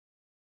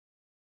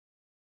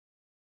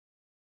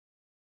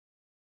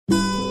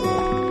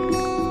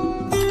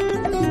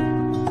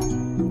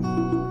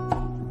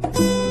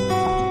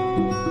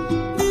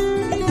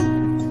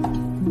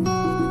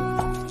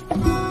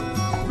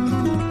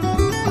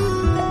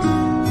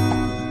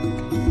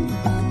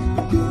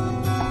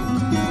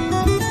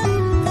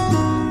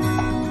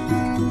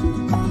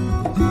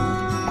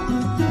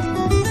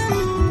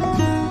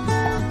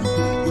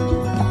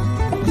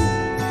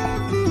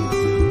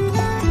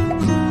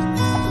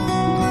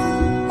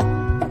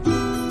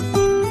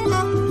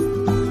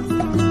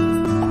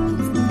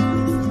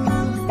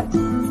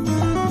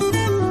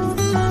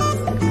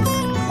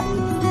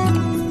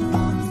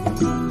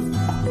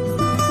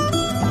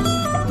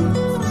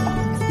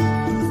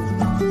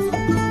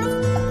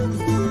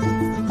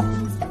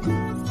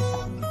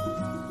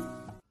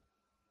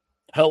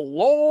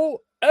Hello,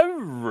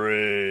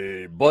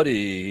 everybody.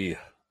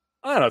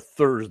 On a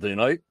Thursday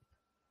night,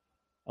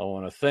 I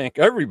want to thank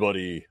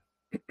everybody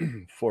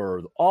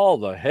for all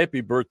the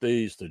happy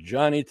birthdays to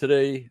Johnny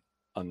today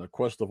on the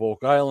Quest of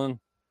Oak Island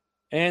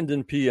and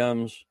in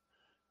PMs.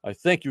 I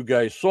thank you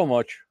guys so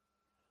much.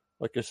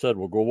 Like I said,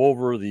 we'll go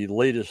over the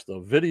latest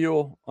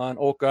video on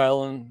Oak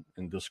Island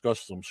and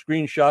discuss some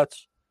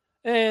screenshots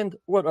and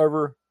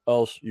whatever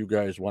else you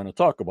guys want to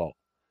talk about.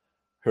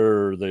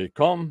 Here they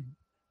come.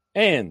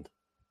 And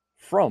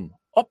from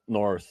up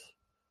north,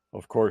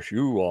 of course,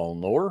 you all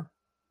know her.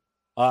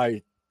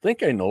 I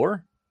think I know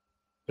her.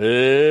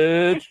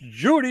 It's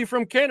Judy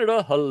from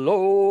Canada.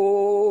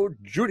 Hello,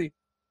 Judy.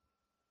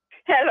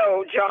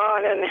 Hello,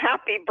 John, and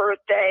happy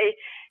birthday.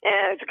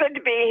 And it's good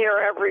to be here,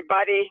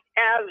 everybody,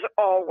 as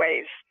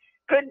always.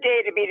 Good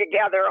day to be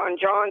together on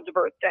John's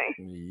birthday.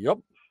 Yep.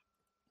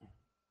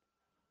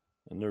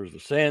 And there's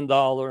the Sand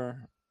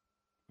Dollar,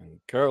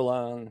 and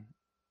Caroline,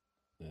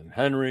 and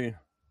Henry,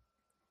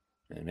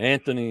 and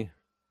Anthony.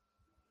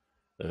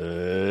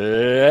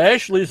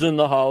 Ashley's in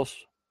the house.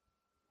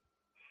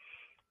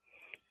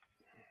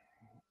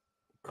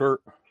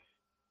 Kurt.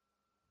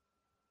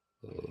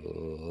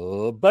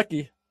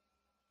 Becky.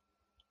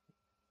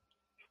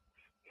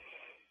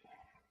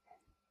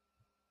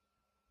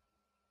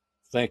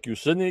 Thank you,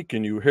 Sydney.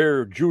 Can you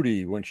hear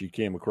Judy when she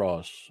came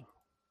across?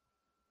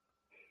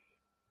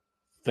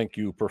 Thank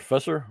you,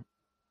 Professor.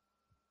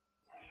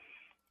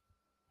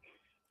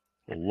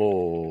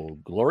 Hello,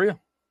 Gloria.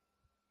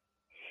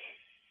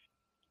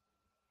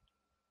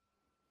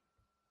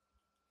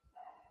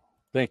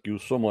 Thank you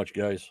so much,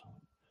 guys.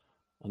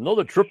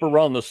 Another trip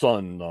around the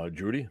sun,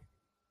 Judy.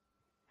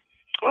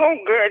 Oh,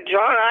 good,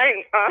 John.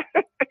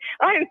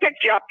 I didn't pick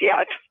you up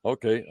yet.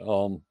 Okay.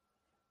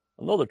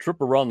 Another trip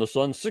around the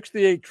sun.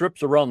 68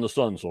 trips around the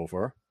sun so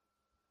far.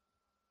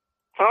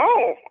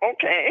 Oh,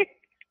 okay.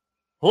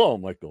 Hello,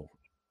 Michael.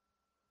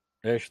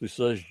 Ashley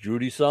says,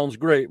 Judy sounds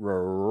great.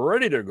 We're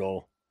ready to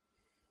go.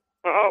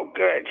 Oh,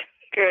 good.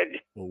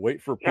 We'll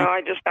wait for people. No,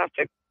 I just have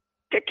to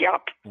pick you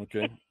up.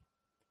 Okay.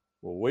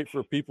 We'll wait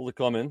for people to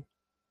come in.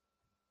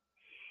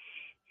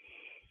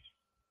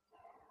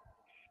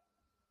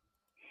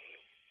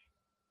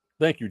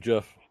 Thank you,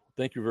 Jeff.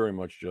 Thank you very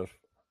much, Jeff,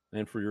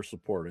 and for your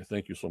support. I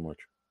thank you so much.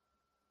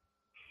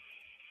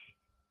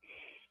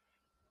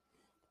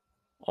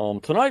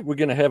 Tonight we're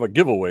going to have a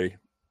giveaway,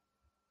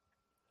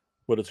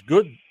 but it's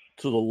good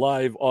to the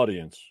live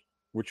audience,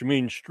 which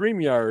means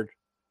StreamYard.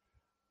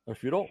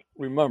 If you don't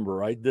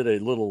remember, I did a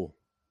little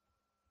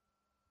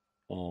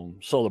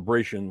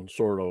celebration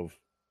sort of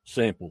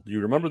sample. Do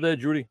you remember that,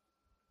 Judy?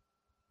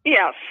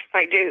 Yes,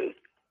 I do.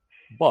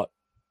 But,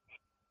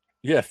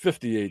 yeah,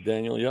 58,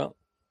 Daniel, yeah.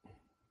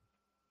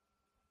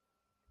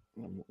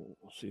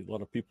 Let's see, a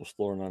lot of people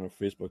storing on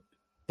Facebook.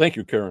 Thank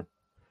you, Karen.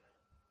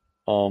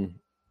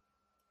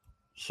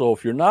 So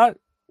if you're not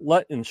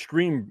letting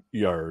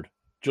StreamYard,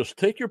 just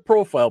take your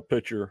profile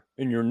picture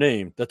and your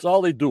name. That's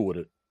all they do with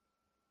it.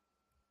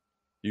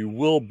 You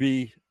will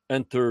be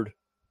entered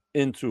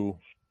into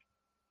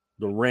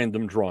the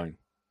random drawing.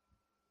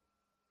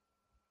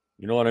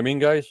 You know what I mean,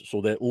 guys?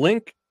 So that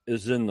link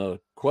is in the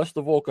Quest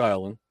of Oak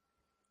Island.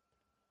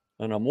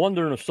 And I'm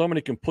wondering if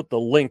somebody can put the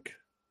link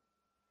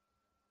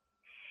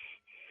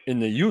in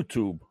the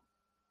YouTube.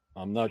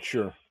 I'm not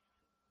sure.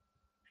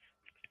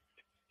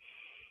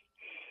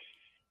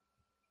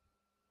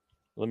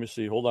 Let me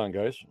see. Hold on,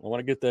 guys. I want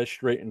to get that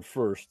straightened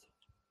first.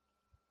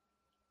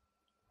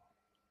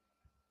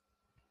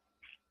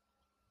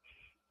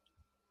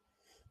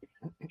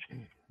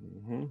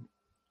 I'm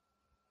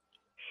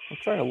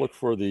trying to look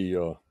for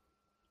the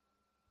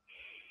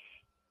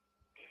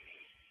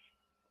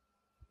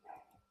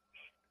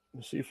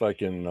let's see if I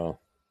can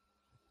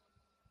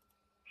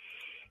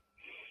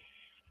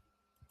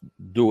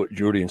do it,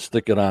 Judy, and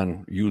stick it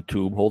on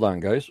YouTube. Hold on,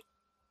 guys.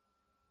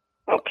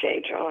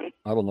 Okay, John.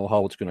 I don't know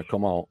how it's going to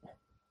come out.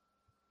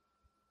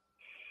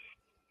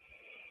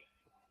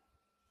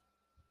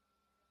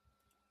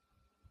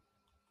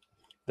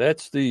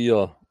 That's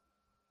the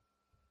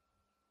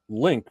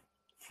link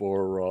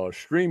for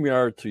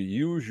StreamYard to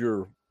use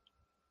your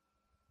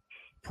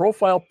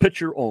profile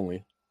picture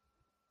only.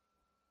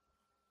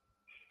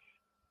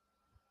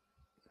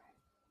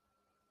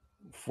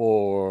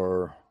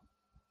 For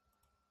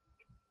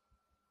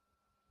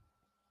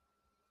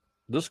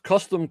this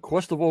custom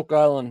Quest of Oak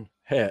Island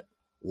hat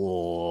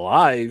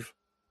live.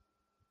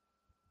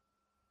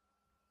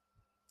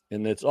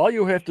 And that's all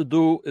you have to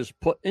do is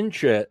put in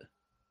chat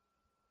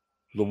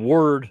the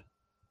word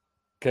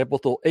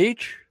capital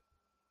HAT.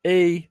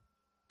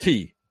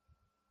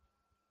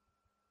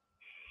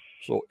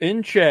 So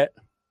in chat,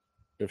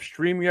 if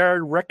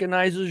StreamYard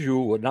recognizes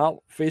you, not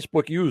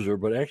Facebook user,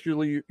 but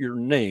actually your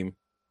name,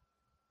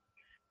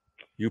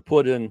 you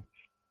put in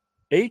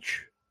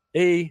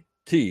HAT.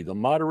 The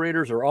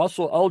moderators are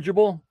also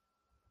eligible.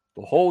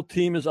 The whole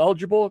team is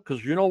eligible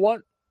because you know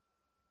what?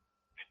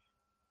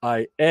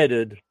 I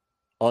added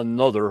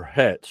another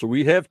hat. So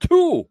we have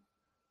 2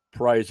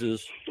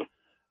 prizes,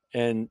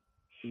 and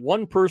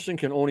one person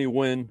can only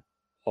win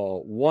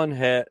 1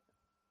 hat.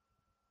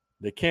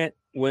 They can't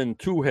win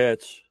 2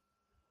 hats,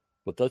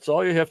 but that's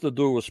all you have to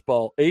do is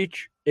spell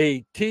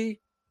HAT.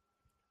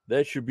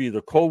 That should be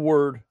the code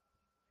word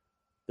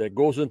that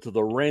goes into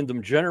the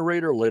random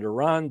generator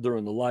later on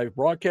during the live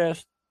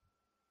broadcast.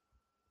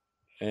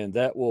 And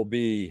that will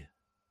be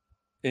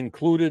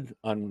included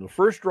on the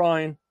first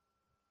drawing.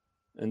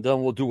 And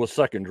then we'll do a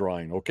second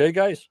drawing. Okay,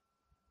 guys?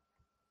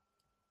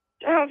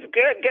 Sounds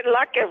good. Good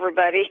luck,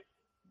 everybody.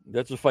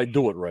 That's if I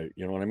do it right.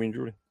 You know what I mean,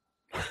 Judy?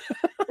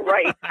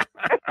 Right.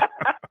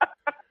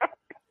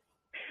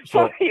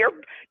 So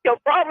you'll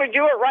probably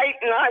do it right,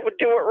 and I would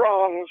do it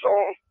wrong.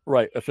 So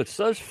right. If it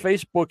says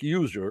Facebook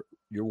user,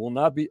 you will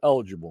not be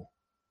eligible.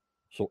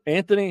 So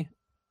Anthony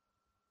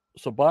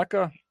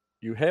Sabaka,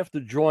 you have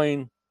to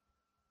join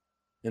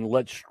and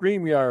let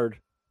StreamYard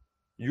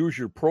use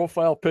your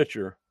profile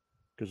picture.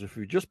 Because if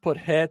you just put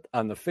hat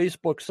on the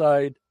Facebook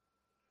side,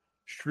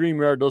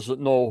 StreamYard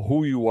doesn't know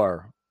who you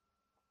are.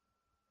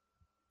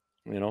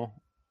 You know?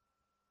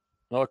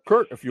 Now,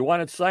 Kurt, if you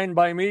want it signed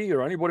by me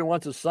or anybody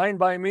wants it signed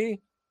by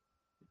me,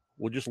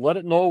 we'll just let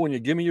it know when you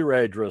give me your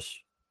address.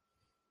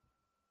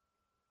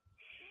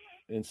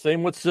 And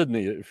same with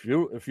Sydney. If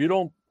you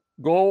don't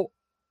go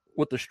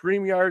with the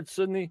StreamYard,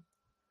 Sydney,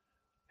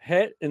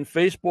 hat and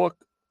Facebook,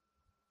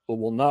 it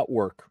will not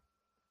work.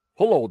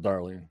 Hello,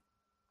 darling.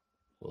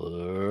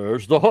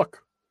 There's the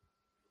hook.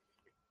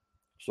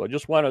 So I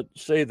just want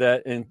to say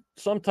that. And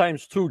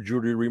sometimes too,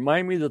 Judy,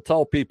 remind me to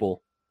tell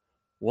people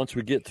once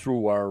we get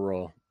through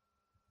our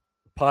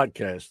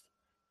podcast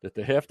that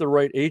they have to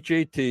write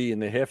HAT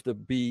and they have to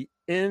be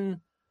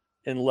in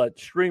and let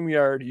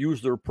StreamYard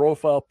use their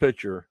profile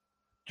picture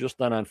just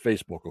not on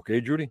Facebook.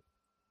 Okay, Judy?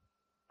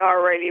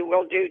 All righty,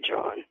 will do,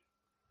 John.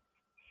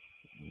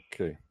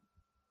 Okay.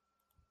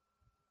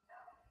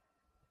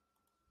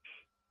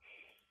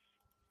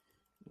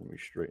 Let me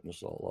straighten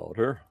this all out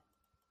here.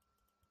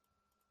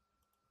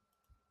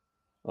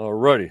 All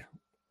righty.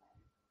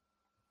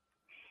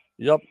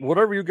 Yep,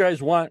 whatever you guys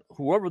want,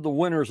 whoever the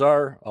winners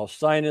are, I'll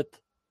sign it.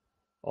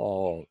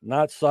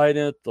 Not sign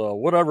it,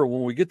 whatever.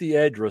 When we get the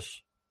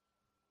address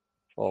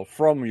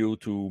from you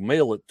to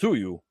mail it to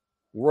you,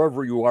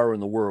 wherever you are in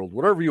the world,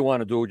 whatever you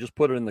want to do, just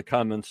put it in the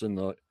comments in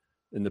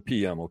the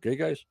PM. Okay,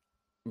 guys?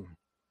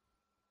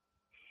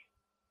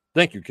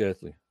 Thank you,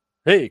 Kathleen.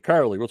 Hey,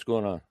 Carly, what's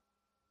going on?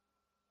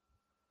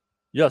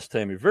 Yes,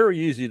 Tammy, very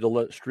easy to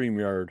let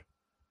StreamYard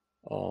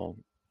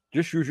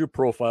just use your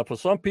profile. For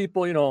some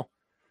people, you know,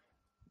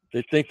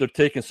 they think they're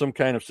taking some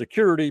kind of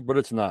security, but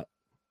it's not.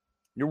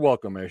 You're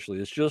welcome, Ashley.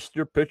 It's just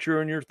your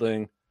picture and your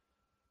thing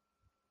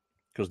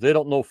because they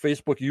don't know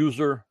Facebook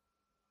user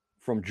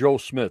from Joe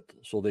Smith.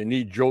 So they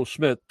need Joe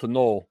Smith to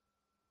know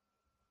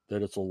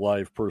that it's a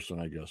live person,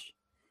 I guess.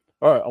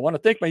 All right. I want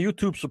to thank my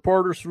YouTube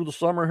supporters through the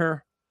summer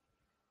here.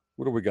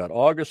 What do we got?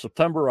 August,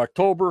 September,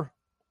 October.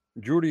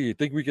 Judy, you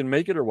think we can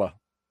make it or what?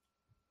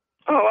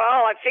 Oh, well,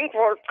 I think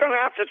we're going to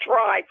have to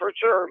try for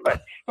sure,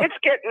 but it's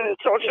getting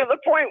so to the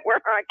point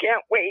where I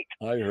can't wait.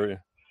 I hear you.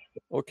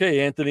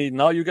 Okay, Anthony,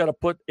 now you got to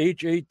put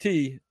HAT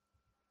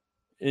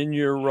in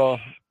your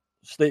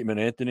statement,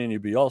 Anthony, and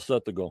you'll be all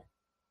set to go.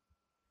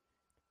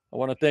 I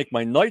want to thank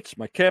my knights,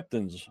 my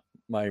captains,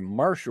 my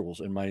marshals,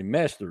 and my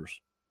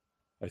masters.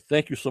 I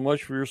thank you so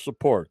much for your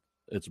support.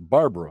 It's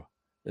Barbara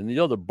and the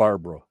other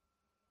Barbara.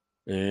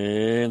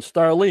 And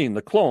Starlene,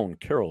 the clone,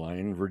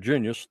 Caroline,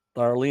 Virginia,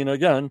 Starlene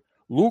again,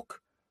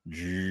 Luke,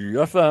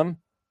 GFM,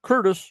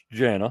 Curtis,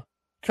 Jana,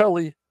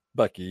 Kelly,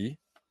 Becky,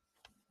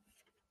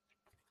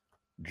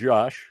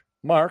 Josh,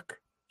 Mark,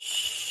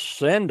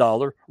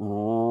 Sandollar,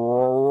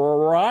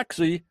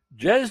 Roxy,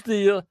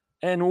 Jazdia,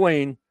 and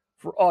Wayne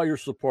for all your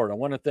support. I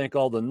want to thank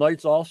all the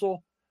knights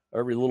also.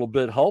 Every little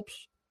bit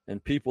helps.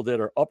 And people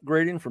that are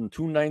upgrading from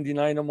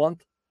 $2.99 a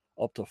month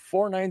up to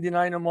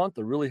 $4.99 a month.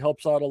 It really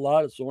helps out a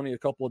lot. It's only a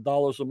couple of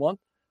dollars a month.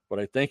 But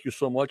I thank you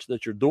so much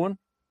that you're doing.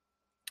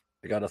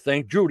 I got to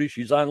thank Judy.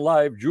 She's on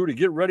live. Judy,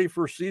 get ready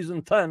for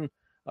season 10.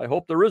 I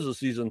hope there is a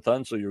season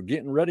 10, so you're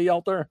getting ready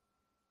out there.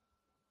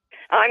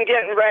 I'm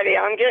getting ready.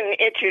 I'm getting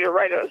itchy to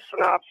write a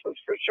synopsis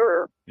for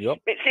sure. Yep.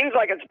 It seems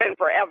like it's been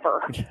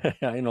forever.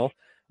 I know.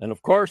 And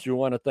of course, you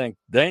want to thank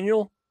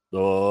Daniel,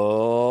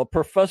 the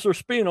Professor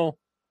Spino,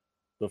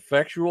 the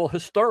factual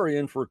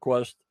historian for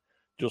Quest.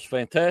 Just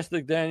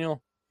fantastic,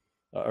 Daniel.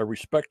 I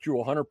respect you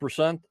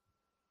 100%.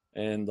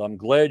 And I'm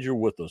glad you're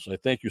with us. I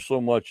thank you so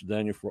much,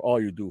 Daniel, for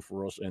all you do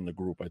for us and the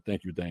group. I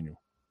thank you,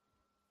 Daniel.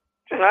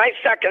 And I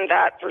second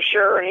that for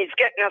sure. And he's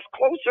getting us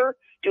closer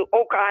to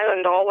Oak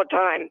Island all the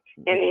time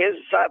in his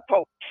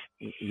posts.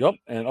 Yep.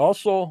 And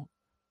also,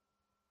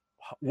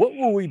 what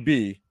will we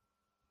be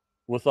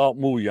without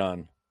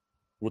Muyan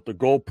with the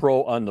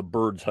GoPro on the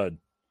bird's head?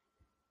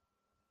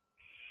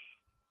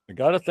 I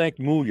got to thank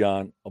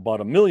Muyan about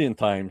 1,000,000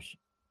 times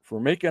for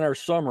making our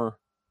summer,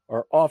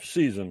 our off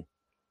season,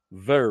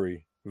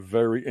 very,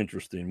 very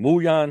interesting.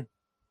 Muyan,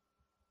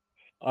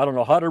 I don't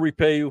know how to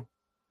repay you,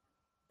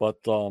 but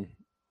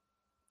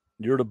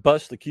you're the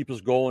best to keep us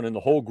going in the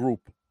whole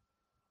group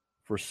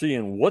for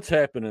seeing what's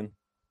happening.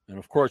 And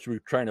of course, we're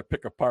trying to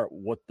pick apart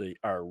what they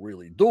are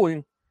really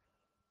doing.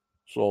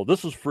 So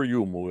this is for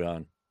you,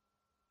 Muyan.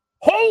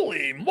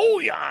 Holy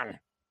Muyan!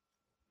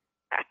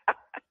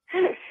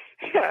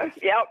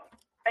 Yep.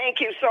 Thank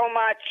you so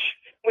much.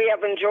 We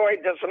have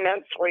enjoyed this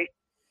immensely.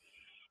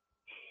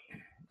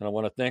 And I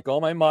want to thank all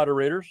my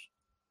moderators,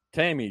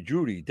 Tammy,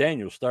 Judy,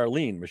 Daniel,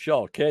 Starlene,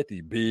 Michelle,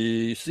 Kathy,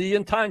 BC,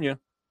 and Tanya.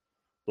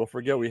 Don't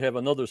forget, we have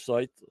another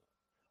site,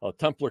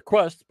 Templar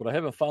Quest, but I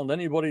haven't found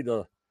anybody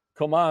to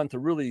come on to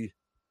really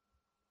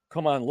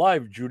come on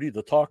live, Judy,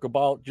 to talk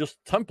about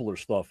just Templar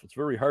stuff. It's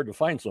very hard to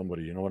find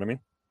somebody, you know what I mean?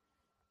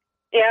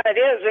 Yeah, it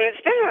is. And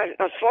it's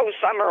been a slow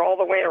summer all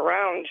the way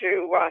around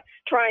to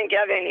try and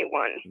get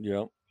anyone.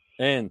 Yeah.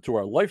 And to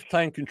our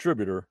lifetime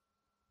contributor,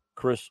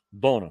 Chris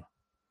Dona.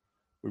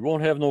 We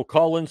won't have no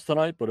call-ins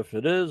tonight, but if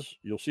it is,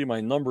 you'll see my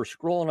number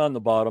scrolling on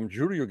the bottom.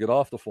 Judy will get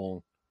off the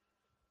phone.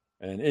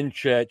 And in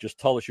chat, just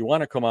tell us you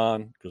want to come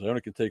on, because I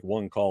only can take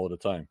one call at a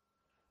time.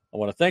 I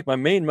want to thank my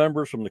main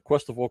members from the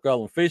Quest of Oak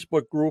Island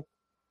Facebook group,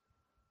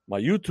 my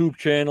YouTube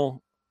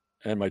channel,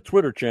 and my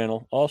Twitter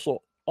channel.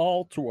 Also,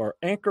 all to our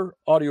Anchor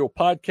audio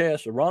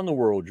podcasts around the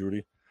world,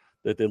 Judy,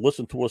 that they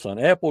listen to us on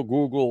Apple,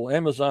 Google,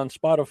 Amazon,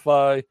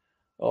 Spotify,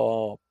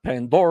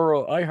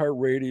 Pandora,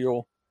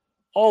 iHeartRadio,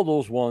 all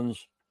those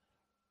ones.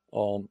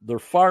 They're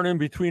far and in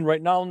between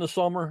right now in the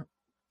summer,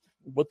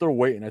 but they're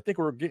waiting. I think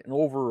we're getting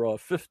over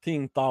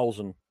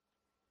 15,000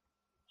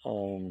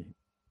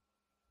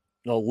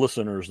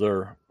 listeners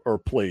there, or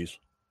plays.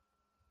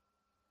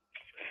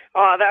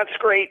 That's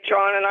great,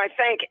 John. And I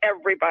thank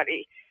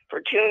everybody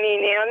for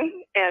tuning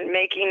in and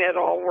making it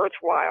all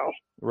worthwhile.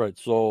 Right.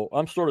 So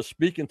I'm sort of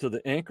speaking to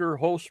the Anchor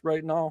host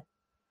right now.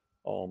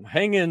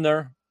 Hang in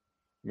there.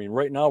 I mean,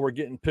 right now we're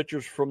getting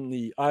pictures from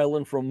the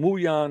island from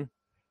Muyan.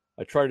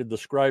 I try to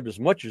describe as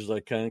much as I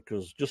can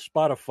because just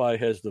Spotify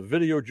has the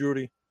video,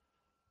 Judy.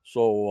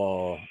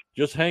 So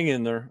just hang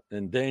in there.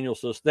 And Daniel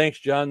says, thanks,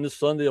 John. This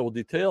Sunday I will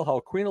detail how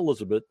Queen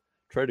Elizabeth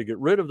tried to get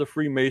rid of the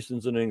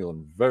Freemasons in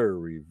England.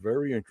 Very,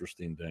 very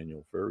interesting,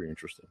 Daniel. Very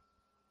interesting.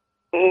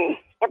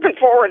 Looking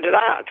forward to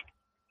that.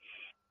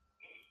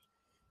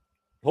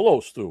 Hello,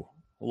 Stu.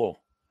 Hello.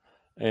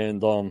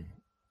 And let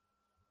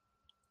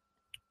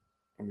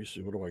me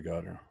see. What do I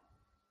got here?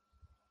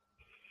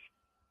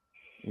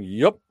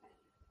 Yep.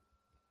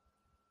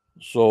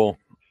 So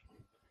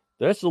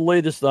that's the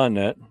latest on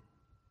that.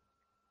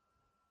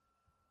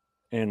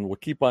 And we'll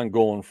keep on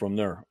going from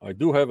there. I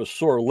do have a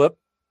sore lip.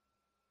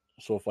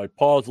 So if I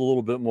pause a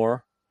little bit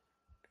more,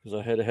 because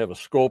I had to have a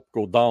scope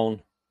go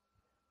down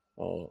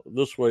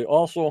this way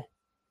also.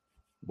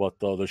 But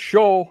the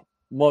show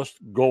must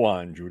go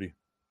on, Judy.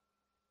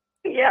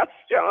 Yes,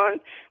 John.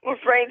 I'm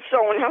afraid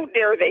so. And how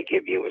dare they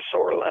give you a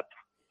sore lip?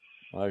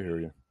 I hear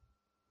you.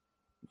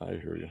 I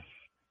hear you.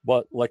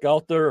 But like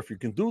out there, if you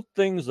can do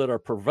things that are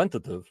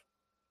preventative,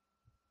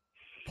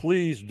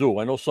 please do.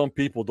 I know some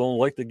people don't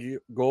like to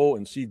go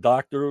and see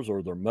doctors,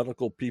 or their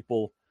medical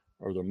people,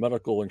 or their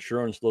medical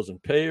insurance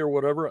doesn't pay or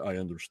whatever. I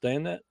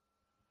understand that.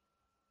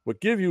 But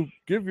give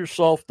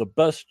yourself the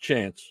best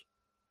chance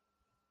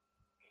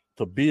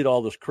to beat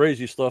all this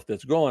crazy stuff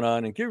that's going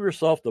on, and give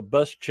yourself the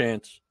best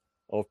chance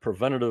of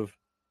preventative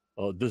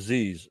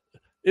disease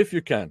if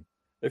you can.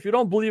 If you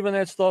don't believe in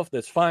that stuff,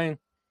 that's fine.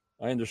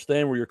 I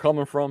understand where you're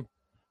coming from.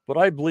 But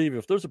I believe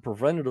if there's a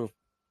preventative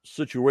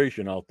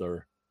situation out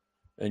there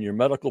and your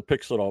medical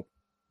picks it up,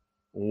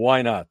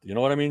 why not? You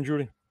know what I mean,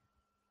 Judy?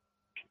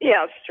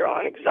 Yes,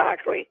 John,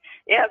 exactly.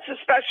 Yes,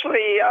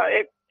 especially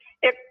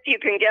if you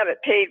can get it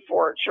paid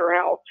for, it sure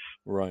helps.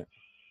 Right.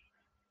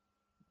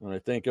 And I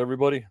thank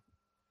everybody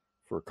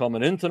for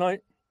coming in tonight,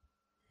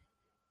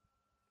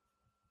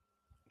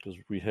 because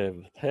we have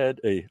had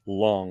a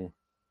long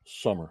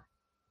summer.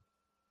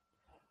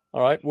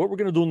 All right, what we're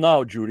going to do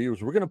now, Judy,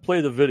 is we're going to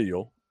play the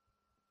video.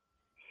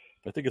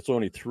 I think it's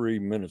only 3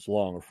 minutes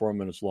long or 4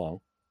 minutes long.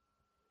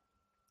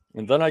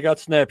 And then I got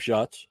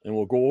snapshots, and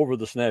we'll go over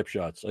the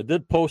snapshots. I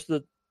did post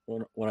it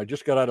when I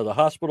just got out of the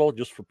hospital,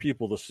 just for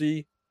people to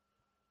see.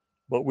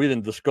 But we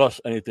didn't discuss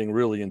anything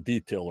really in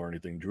detail or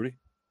anything, Judy.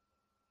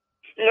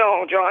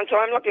 No, John, so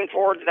I'm looking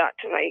forward to that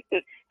tonight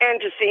and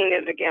to seeing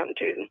it again,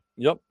 too.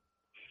 Yep.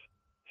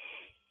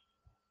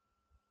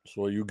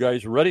 So are you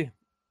guys ready?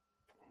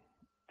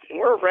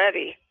 We're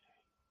ready.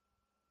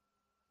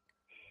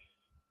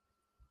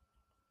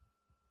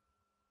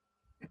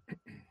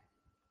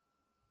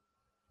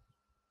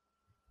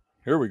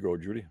 Here we go,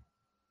 Judy.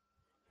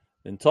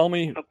 And tell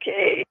me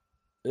Okay.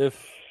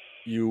 if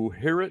you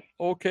hear it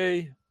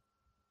okay,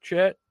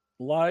 chat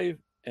live,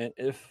 and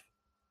if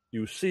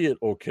you see it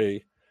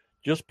okay,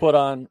 just put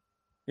on,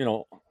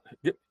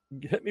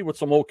 hit me with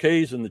some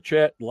okays in the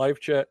chat, live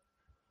chat,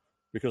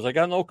 because I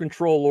got no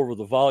control over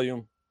the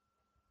volume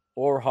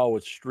or how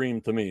it's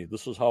streamed to me.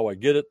 This is how I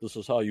get it. This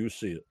is how you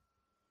see it.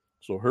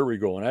 So here we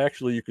go. And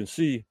actually, you can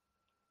see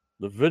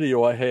the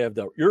video I have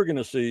that you're going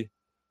to see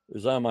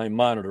is on my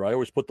monitor. I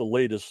always put the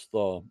latest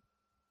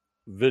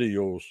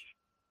videos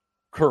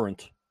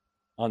current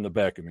on the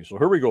back of me. So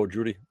here we go,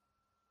 Judy.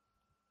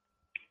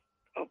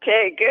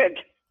 Okay, good.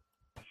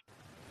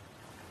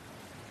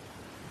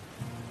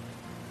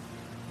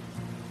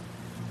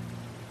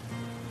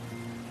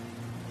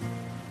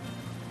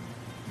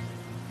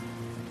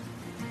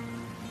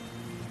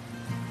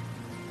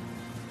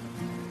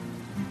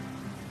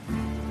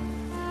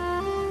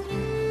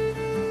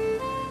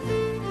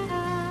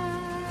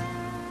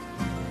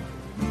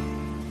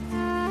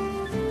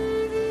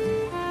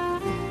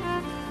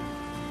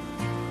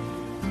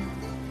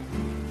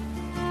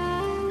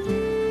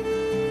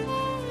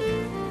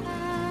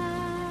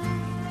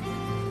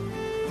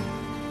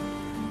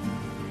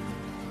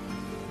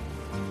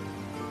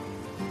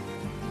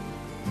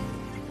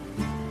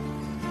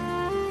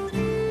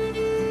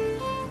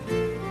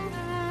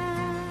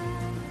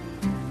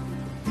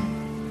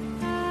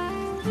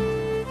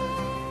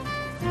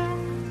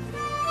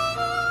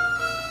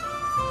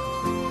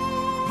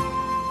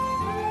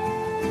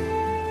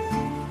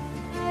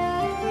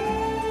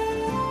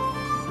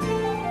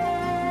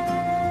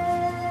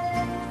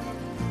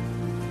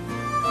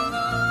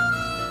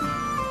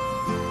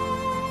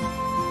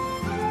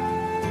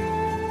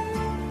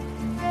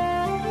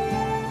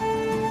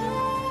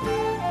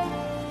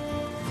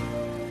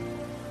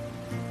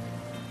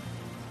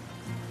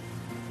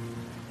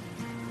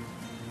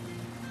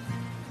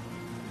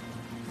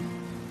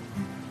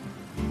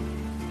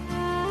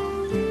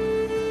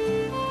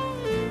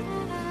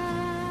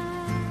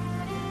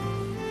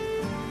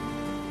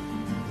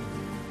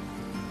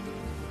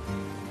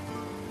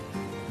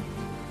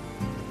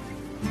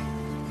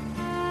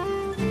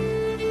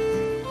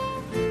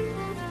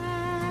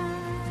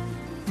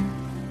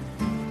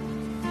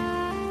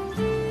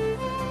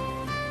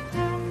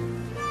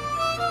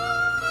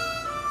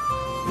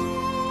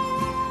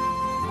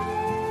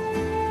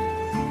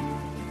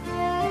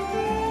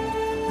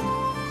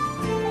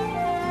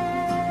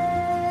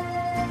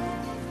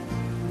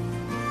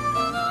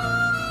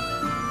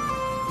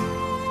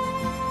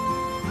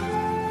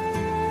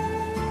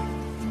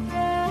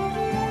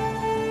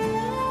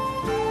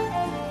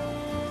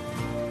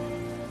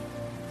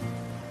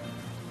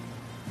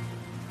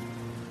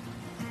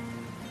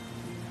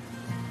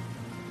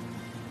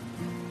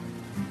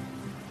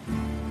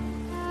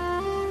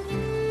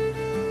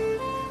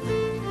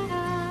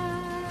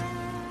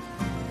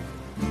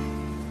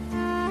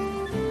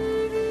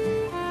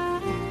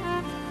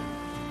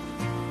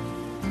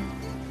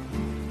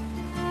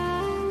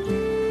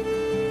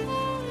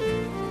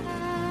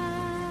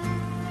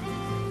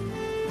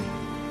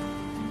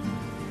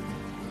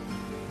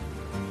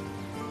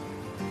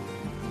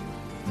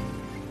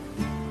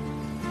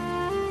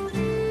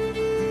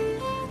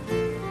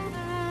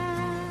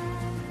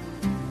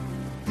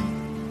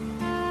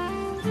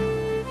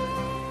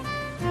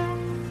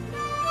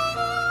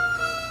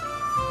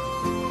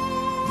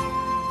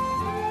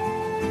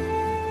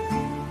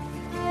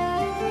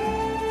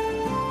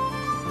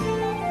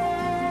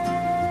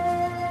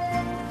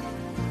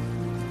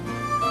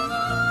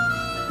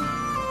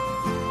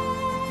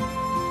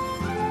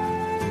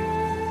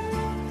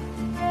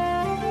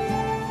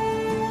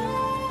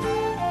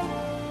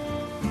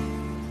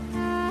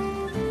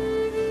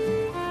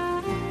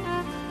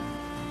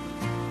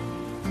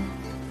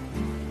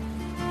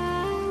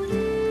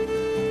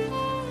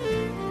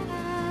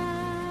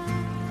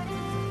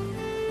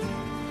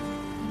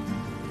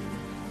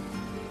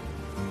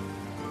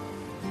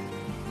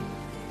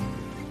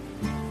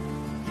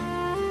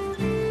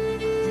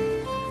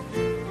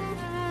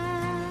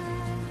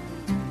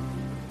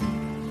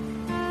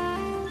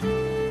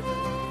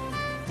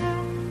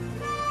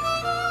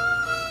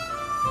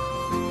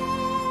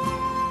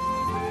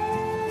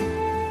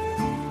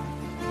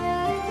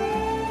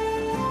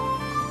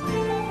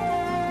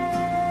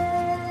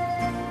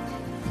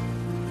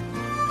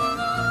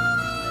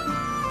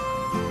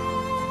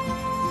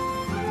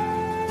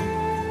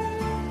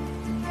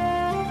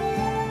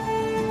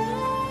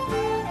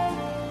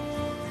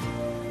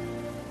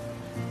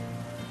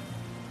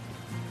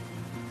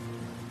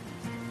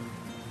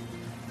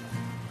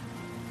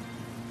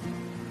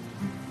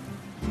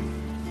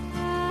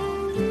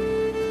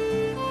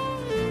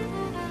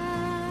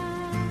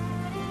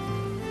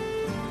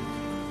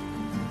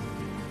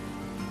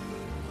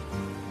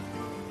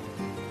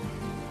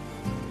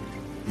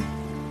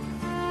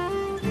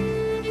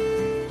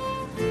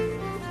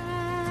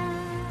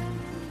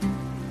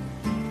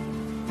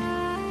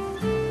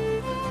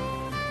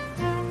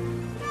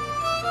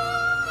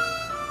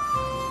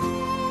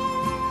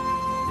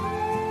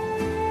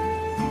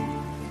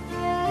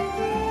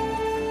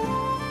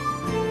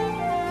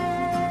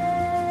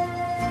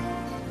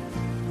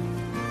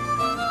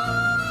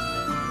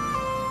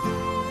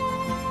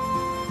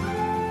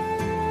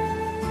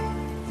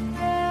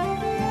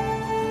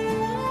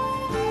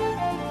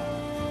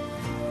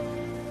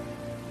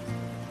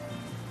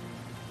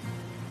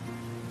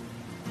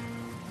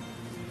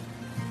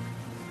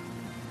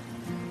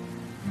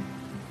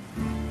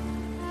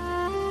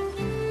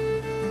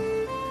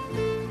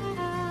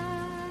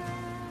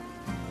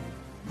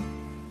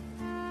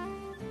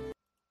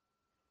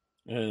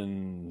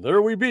 And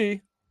there we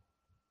be.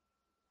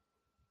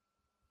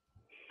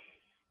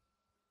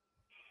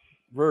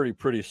 Very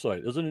pretty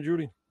sight, isn't it,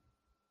 Judy?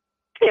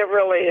 It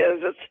really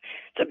is.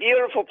 It's a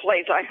beautiful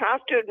place. I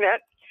have to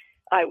admit,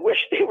 I wish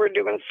they were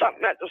doing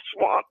something at the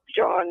swamp,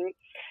 John,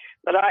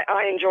 but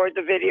I enjoyed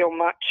the video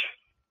much.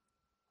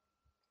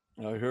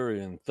 I hear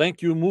you. And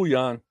thank you,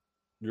 Muyan.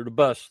 You're the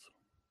best.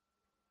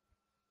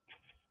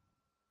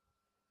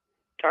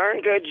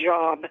 Darn good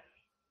job.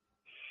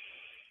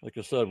 Like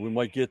I said, we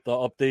might get the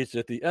updates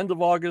at the end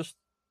of August.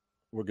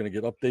 We're going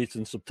to get updates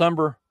in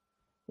September,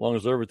 as long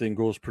as everything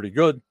goes pretty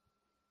good.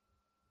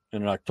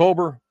 And in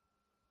October.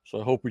 So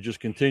I hope we just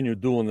continue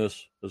doing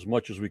this as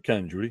much as we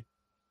can, Judy.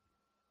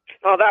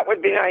 Oh, that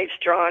would be nice,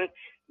 John.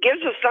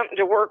 Gives us something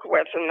to work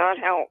with, and that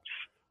helps.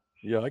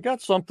 Yeah, I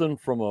got something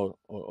from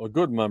a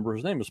good member.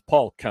 His name is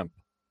Paul Kemp.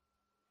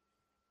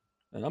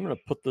 And I'm going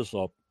to put this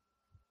up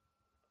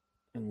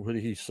and what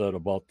he said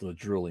about the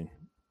drilling.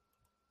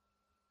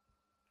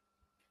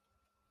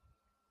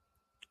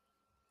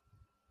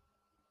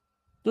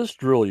 This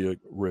drill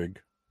rig,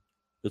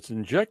 it's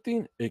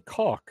injecting a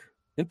caulk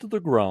into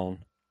the ground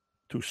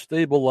to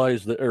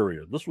stabilize the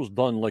area. This was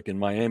done like in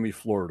Miami,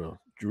 Florida,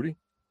 Judy.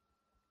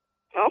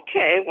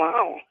 Okay,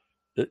 wow.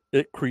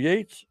 It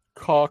creates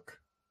caulk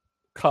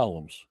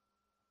columns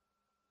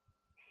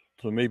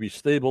to maybe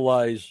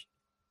stabilize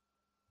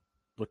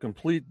the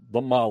complete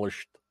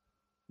demolished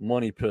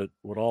money pit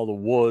with all the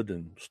wood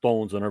and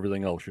stones and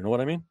everything else. You know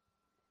what I mean?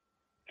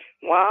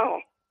 Wow.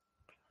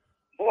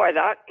 Boy,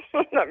 that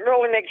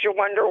really makes you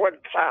wonder what's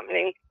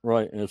happening.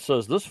 Right, and it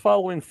says this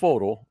following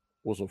photo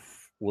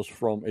was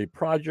from a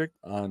project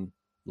on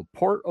the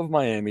Port of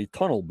Miami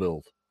tunnel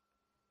build.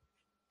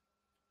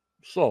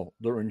 So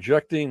they're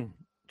injecting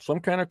some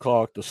kind of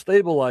caulk to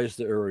stabilize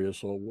the area.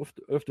 So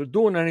if they're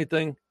doing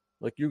anything,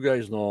 like you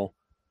guys know,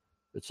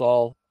 it's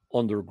all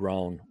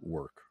underground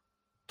work,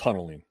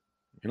 tunneling.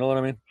 You know what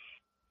I mean?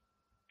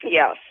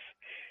 Yes.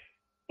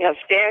 Yes,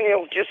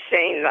 Daniel's just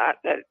saying that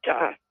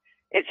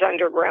it's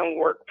underground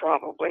work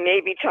probably,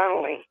 maybe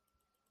tunneling.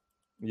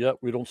 Yet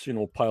we don't see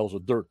no piles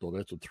of dirt, though.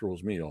 That's what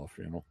throws me off,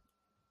 you know?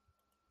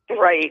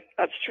 Right,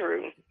 that's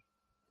true.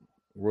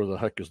 Where the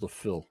heck is the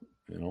fill,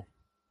 you know?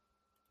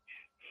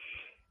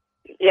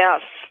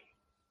 Yes.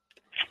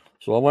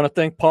 So I want to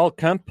thank Paul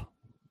Kemp.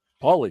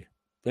 Paulie,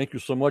 thank you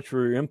so much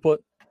for your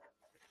input.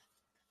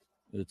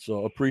 It's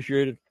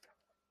appreciated.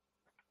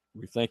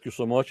 We thank you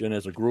so much. And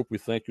as a group, we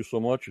thank you so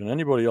much. And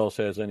anybody else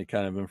has any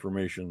kind of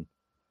information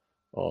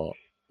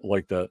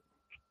like that.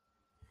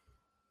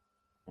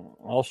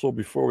 Also,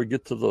 before we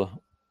get to the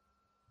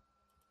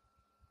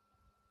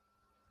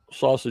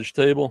sausage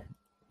table,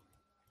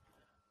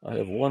 I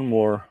have one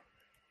more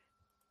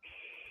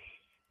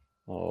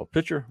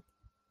picture.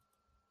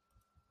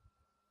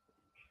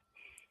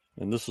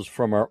 And this is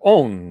from our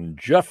own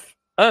Jeff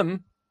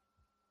M.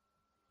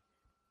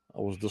 I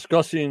was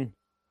discussing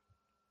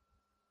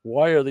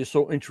why are they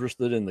so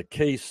interested in the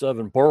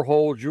K7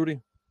 borehole,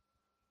 Judy?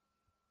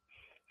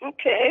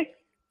 Okay.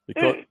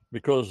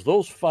 Because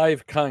those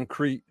 5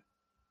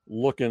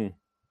 concrete-looking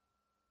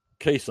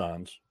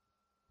caissons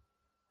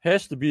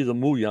has to be the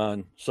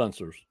Muyan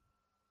sensors.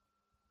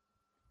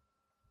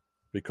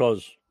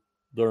 Because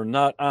they're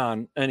not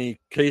on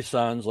any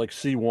caissons like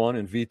C1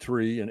 and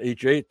V3 and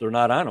H8. They're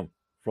not on them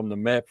from the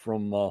map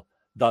from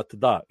dot to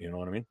dot. You know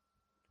what I mean?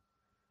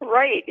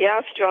 Right.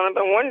 Yes, John. I've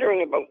been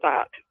wondering about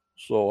that.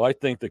 So I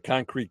think the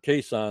concrete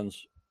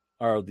caissons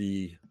are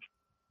the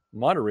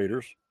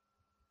moderators,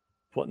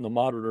 putting the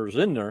moderators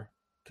in there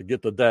to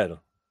get the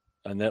data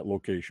on that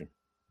location.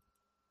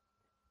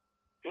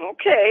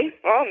 Okay.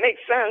 Well, it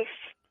makes sense.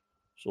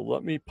 So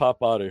let me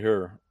pop out of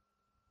here.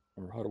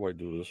 Or how do I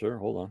do this here?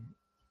 Hold on.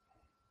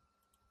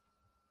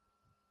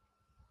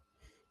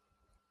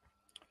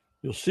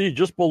 You'll see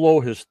just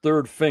below his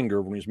third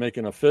finger when he's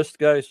making a fist,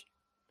 guys.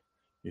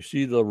 You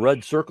see the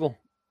red circle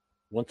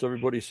once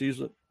everybody sees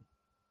it?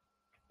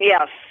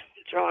 Yes,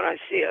 John, I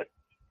see it.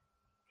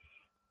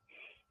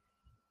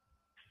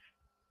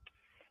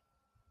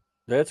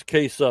 That's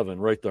K7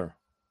 right there.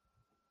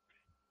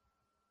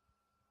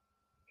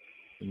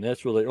 And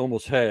that's where they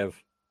almost have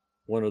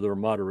one of their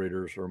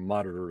moderators or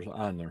monitors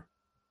on there.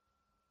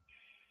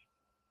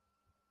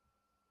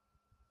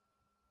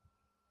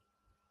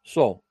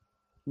 So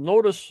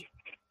notice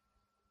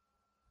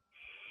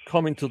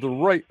coming to the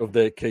right of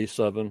that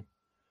K7,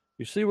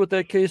 you see what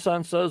that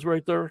caisson says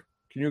right there?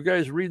 Can you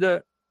guys read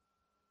that?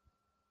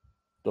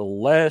 The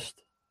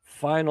last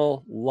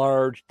final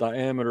large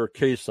diameter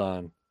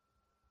caisson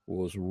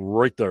was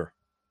right there.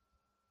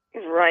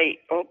 Right,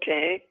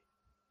 okay.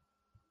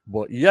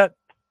 But yet,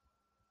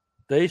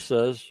 they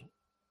says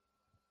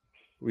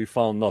we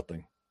found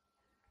nothing.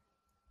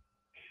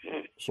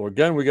 So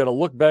again, we got to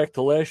look back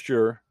to last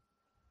year.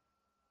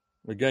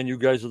 Again, you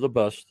guys are the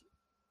best.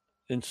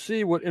 And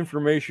see what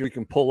information we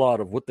can pull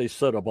out of what they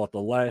said about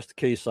the last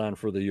caisson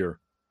for the year.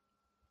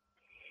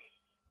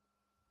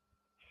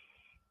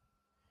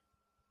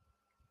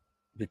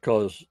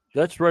 Because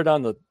that's right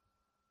on the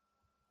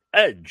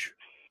edge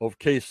of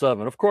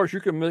K7. Of course,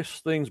 you can miss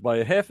things by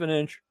a half an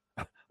inch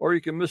or you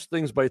can miss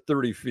things by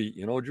 30 feet,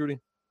 you know, Judy?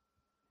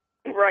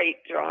 Right,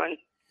 John.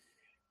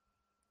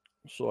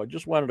 So I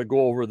just wanted to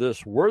go over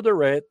this, where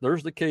they're at.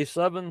 There's the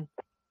K7.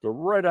 They're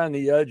right on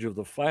the edge of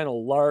the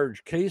final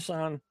large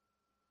caisson.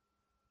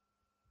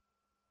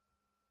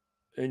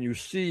 And you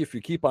see, if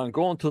you keep on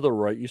going to the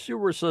right, you see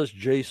where it says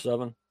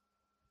J7?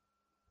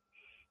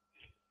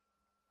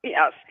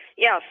 Yes,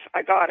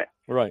 I got it.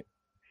 Right.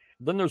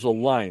 Then there's a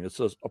line. It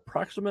says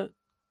approximate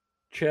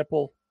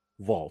chapel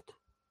vault.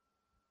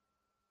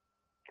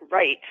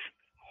 Right.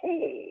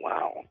 Oh,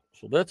 wow.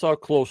 So that's how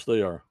close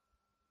they are.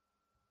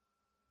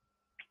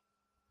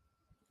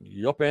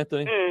 Yup,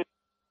 Anthony?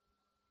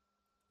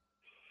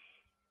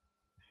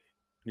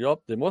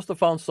 Yup, they must have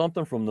found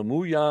something from the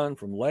Muyan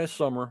from last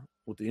summer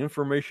with the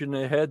information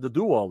they had to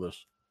do all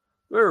this.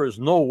 There is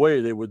no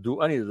way they would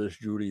do any of this,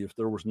 Judy, if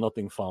there was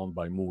nothing found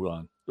by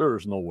Muyan. There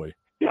is no way.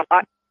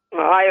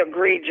 I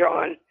agree,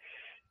 John.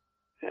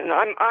 And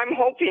I'm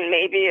hoping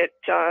maybe it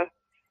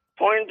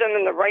pointed them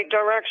in the right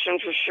direction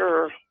for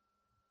sure.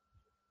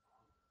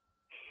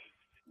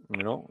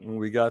 You know, and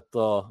we got,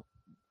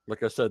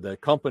 like I said,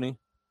 that company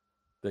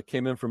that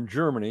came in from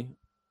Germany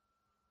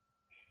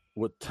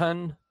with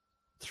 10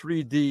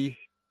 3D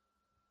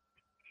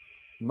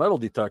metal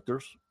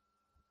detectors,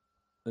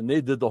 and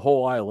they did the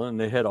whole island, and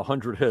they had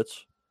 100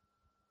 hits.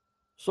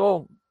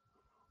 So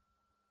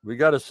we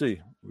got to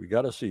see. We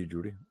got to see,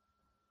 Judy.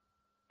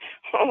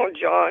 Oh,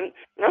 John.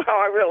 No,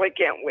 I really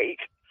can't wait.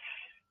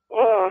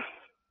 You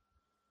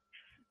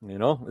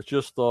know, it's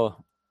just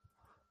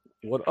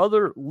what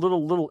other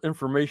little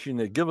information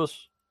they give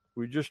us,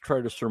 we just try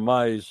to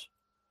surmise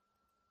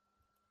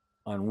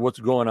on what's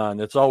going on.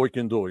 That's all we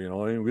can do, you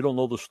know. I mean, we don't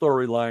know the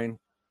storyline,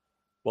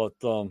 but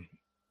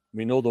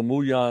we know the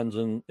Muyan's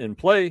in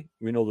play.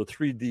 We know the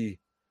 3D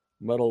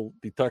metal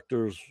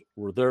detectors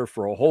were there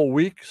for a whole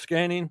week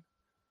scanning,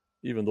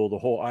 even though the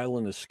whole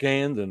island is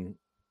scanned and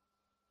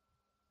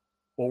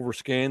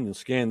overscanned and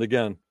scanned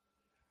again.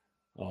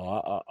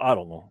 I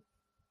don't know.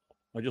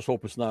 I just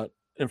hope it's not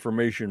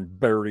information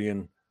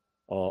burying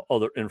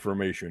other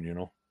information, you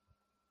know.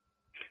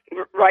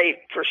 Right,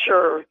 for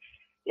sure.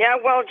 Yeah,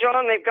 well,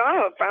 John, they've got to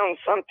have found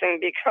something,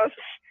 because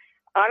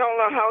I don't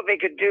know how they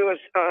could do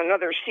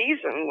another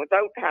season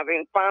without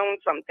having found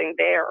something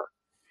there.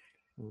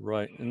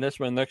 Right, and that's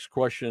my next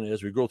question.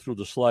 As we go through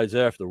the slides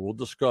after, we'll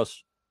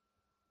discuss,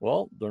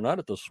 well, they're not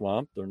at the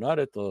swamp. They're not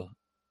at the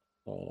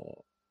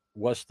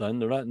West End.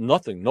 They're not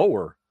nothing,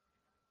 nowhere.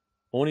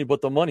 Only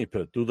but the money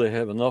pit. Do they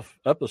have enough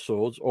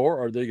episodes,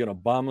 or are they going to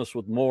bomb us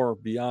with more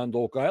Beyond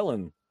Oak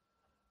Island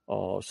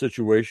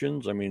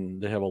situations? I mean,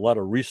 they have a lot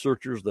of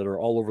researchers that are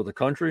all over the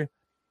country.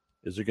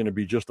 Is it going to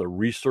be just a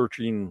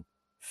researching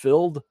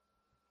filled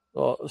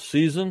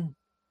season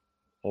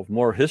of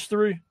more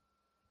history?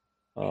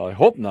 I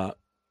hope not,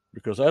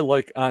 because I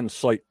like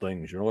on-site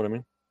things. You know what I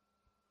mean?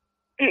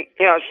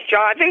 Yes,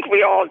 John. I think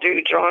we all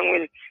do, John.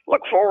 We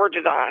look forward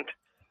to that.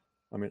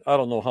 I mean, I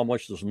don't know how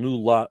much this new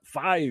lot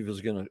 5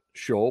 is going to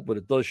show, but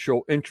it does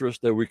show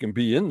interest that we can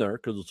be in there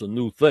because it's a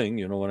new thing.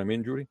 You know what I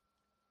mean, Judy?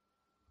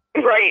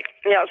 Right.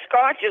 Yeah,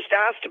 Scott just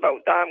asked about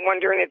that,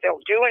 wondering if they'll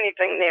do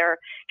anything there.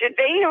 Did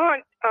they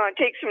not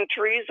take some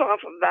trees off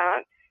of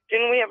that?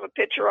 Didn't we have a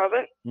picture of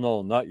it?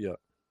 No, not yet.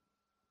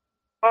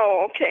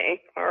 Oh,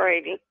 okay. All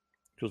righty.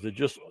 Because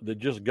they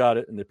just got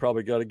it, and they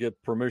probably got to get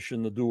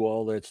permission to do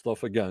all that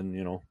stuff again,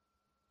 you know.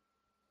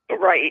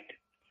 Right.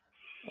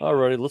 All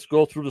righty, let's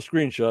go through the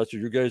screenshots. Are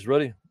you guys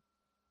ready?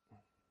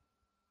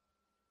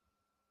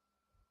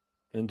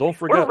 And don't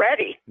forget. We're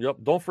ready. Yep,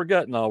 don't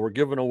forget now, we're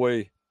giving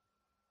away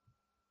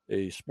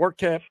a sport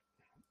cap,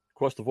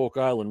 Quest of Oak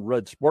Island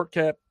red sport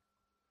cap.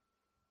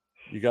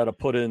 You got to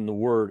put in the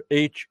word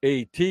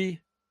HAT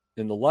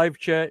in the live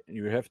chat, and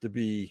you have to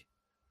be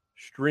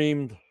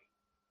streamed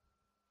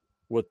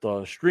with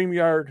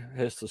StreamYard.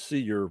 Has to see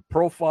your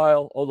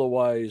profile,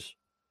 otherwise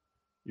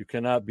you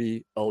cannot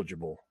be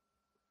eligible.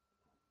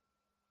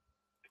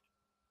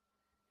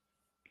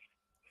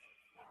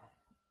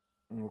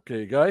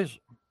 Okay, guys.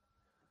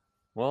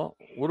 Well,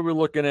 what are we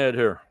looking at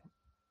here?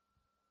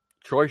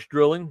 Choice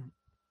drilling.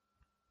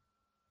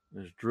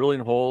 There's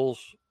drilling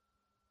holes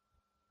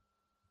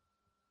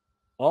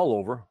all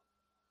over.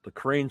 The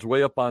crane's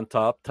way up on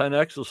top.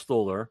 10X is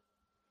still there.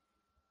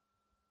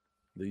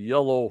 The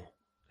yellow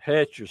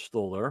hatch is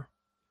still there.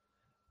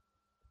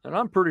 And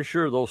I'm pretty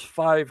sure those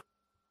 5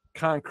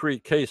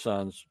 concrete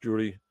caissons,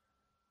 Judy,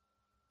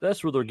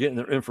 that's where they're getting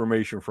their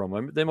information from. I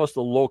mean, they must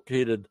have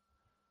located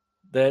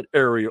that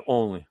area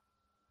only.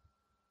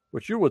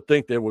 But you would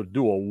think they would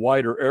do a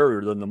wider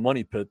area than the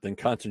money pit than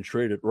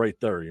concentrate it right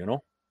there, you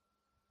know?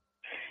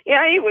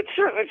 Yeah, you would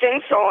certainly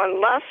think so,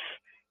 unless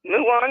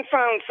Muon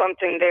found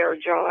something there,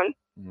 John.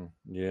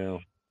 Yeah.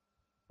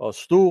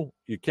 Stu,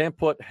 you can't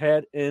put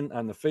hat in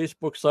on the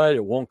Facebook side.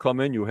 It won't come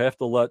in. You have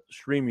to let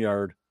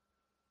StreamYard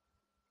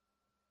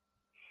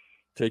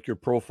take your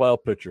profile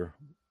picture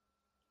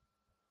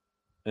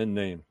and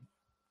name.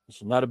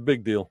 It's not a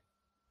big deal.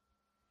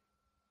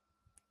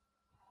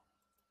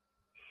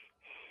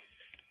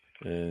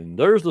 And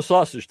there's the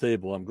sausage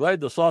table. I'm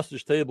glad the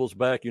sausage table's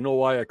back. You know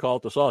why I call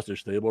it the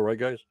sausage table, right,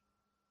 guys?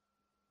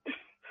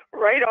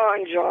 Right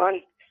on,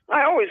 John.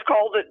 I always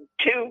called it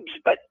tubes,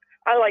 but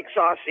I like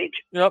sausage.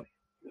 Yep.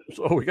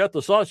 So we got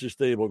the sausage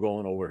table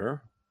going over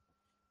here.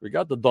 We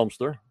got the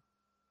dumpster.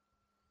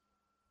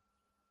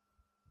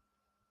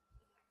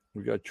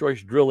 We got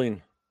Choice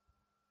Drilling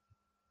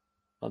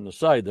on the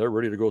side there,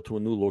 ready to go to a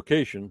new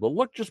location. But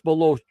look just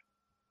below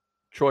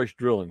Choice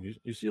Drilling.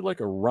 You see like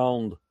a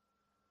round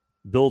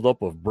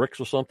buildup of bricks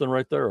or something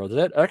right there? Is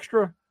that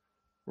extra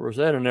or is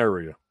that an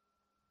area?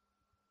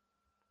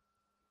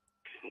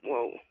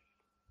 Whoa.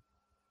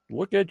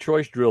 Look at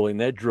Choice Drilling,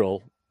 that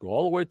drill. Go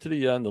all the way to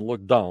the end and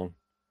look down.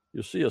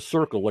 You'll see a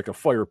circle like a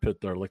fire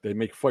pit there, like they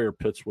make fire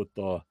pits with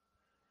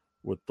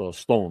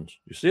stones.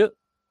 You see it?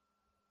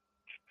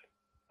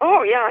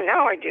 Oh, yeah,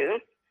 now I do.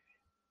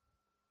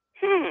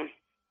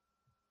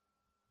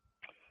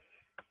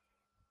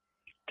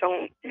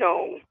 Don't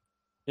know.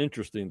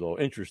 Interesting, though.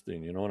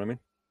 Interesting, you know what I mean?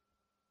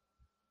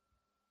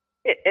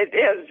 It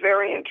is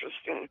very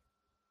interesting.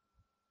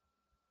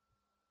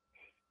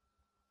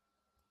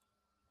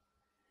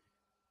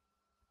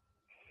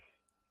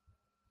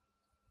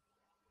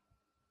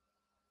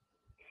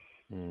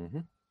 Mm-hmm.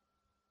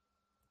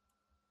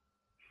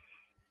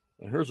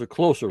 And here's a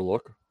closer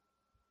look.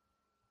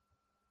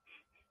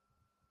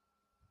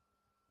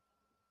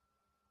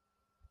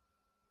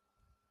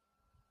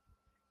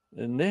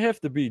 And they have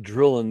to be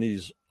drilling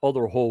these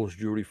other holes,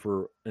 Judy,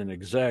 for an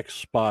exact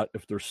spot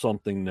if there's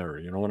something there.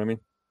 You know what I mean?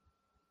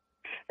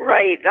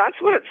 Right. That's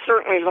what it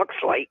certainly looks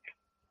like.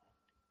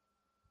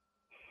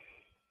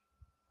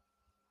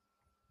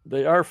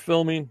 They are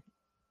filming.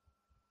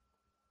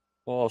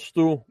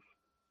 Stu,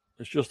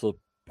 it's just a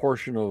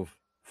portion of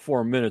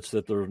 4 minutes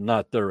that they're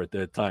not there at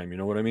that time. You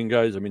know what I mean,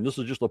 guys? I mean, this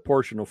is just a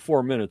portion of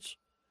 4 minutes,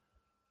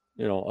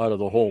 out of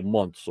the whole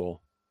month. So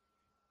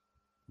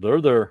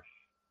they're there.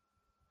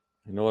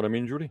 You know what I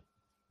mean, Judy?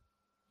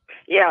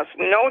 Yes,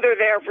 we know they're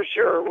there for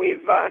sure. We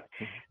know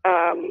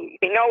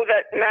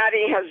that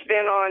Maddie has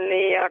been on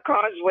the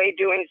causeway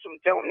doing some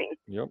filming.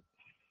 Yep.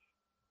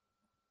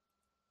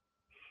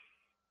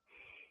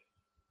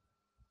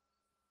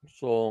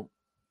 So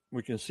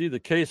we can see the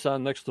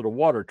caisson next to the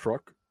water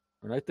truck,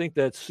 and I think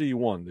that's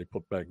C1 they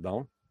put back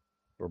down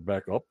or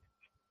back up.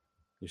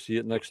 You see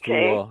it next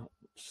to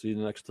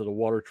the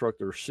water truck.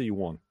 There's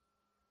C1.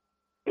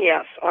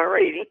 Yes,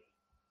 alrighty.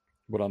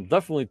 But I'm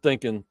definitely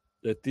thinking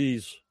that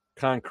these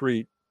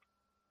concrete,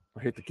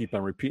 I hate to keep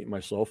on repeating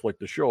myself like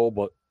the show,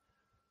 but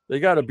they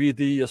got to be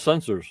the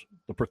sensors,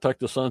 to protect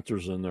the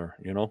sensors in there,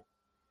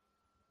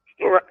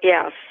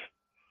 Yes.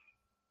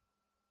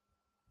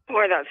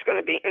 Boy, that's going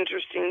to be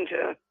interesting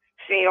to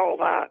see all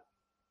that.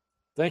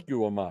 Thank you,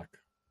 Amak.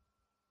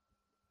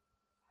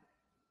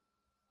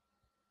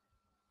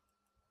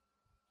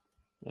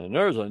 And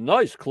there's a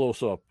nice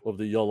close-up of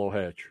the yellow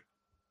hatch.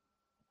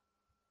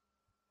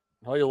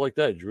 How you like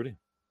that, Judy?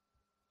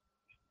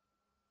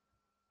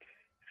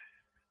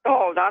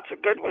 Oh, that's a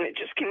good one. It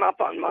just came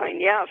up on mine.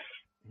 Yes.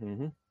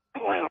 Mm-hmm.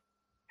 Wow.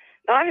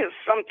 That is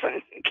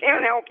something. You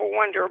can't help but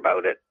wonder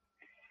about it.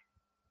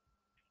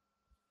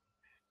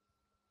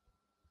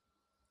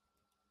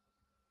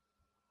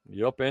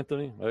 Yep,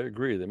 Anthony. I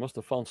agree. They must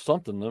have found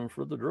something then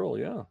for the drill.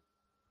 Yeah.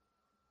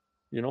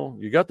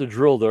 You got the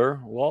drill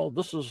there. Well,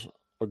 this is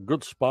a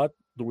good spot.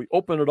 Do we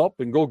open it up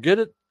and go get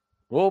it?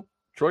 Well,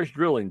 Choice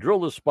Drilling. Drill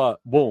this spot.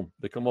 Boom.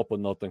 They come up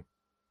with nothing.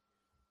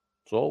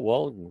 So,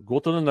 well, go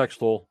to the next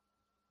hole.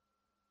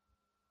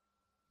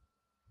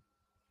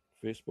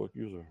 Facebook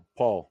user.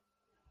 Paul.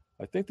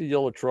 I think the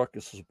yellow truck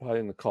is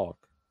supplying the caulk.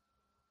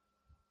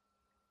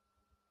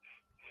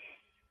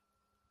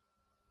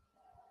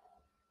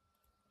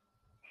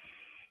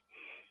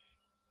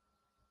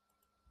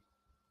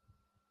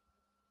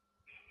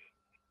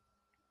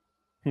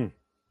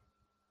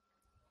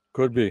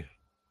 Could be.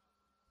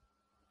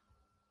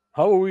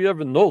 How will we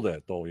ever know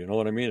that, though? You know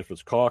what I mean? If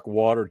it's caulk,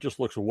 water, it just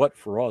looks wet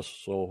for us.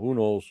 So who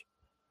knows?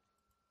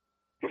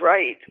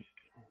 Right.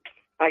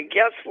 I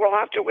guess we'll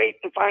have to wait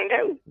and find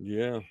out.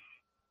 Yeah.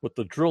 But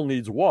the drill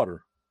needs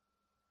water.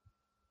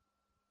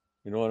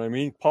 You know what I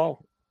mean,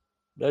 Paul?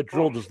 That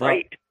drill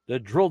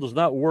does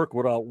not work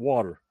without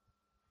water.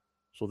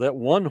 So that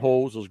one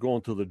hose is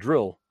going to the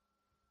drill.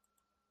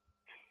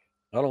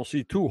 I don't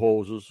see two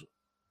hoses,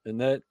 and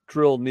that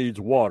drill needs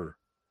water.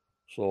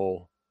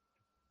 So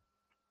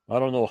I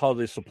don't know how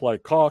they supply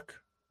caulk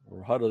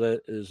or how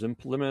that is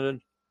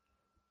implemented,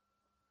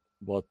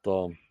 but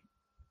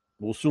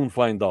we'll soon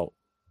find out.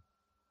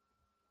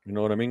 You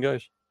know what I mean,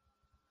 guys?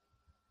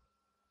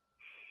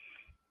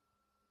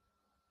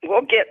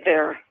 We'll get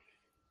there.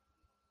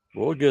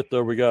 We'll get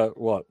there. We got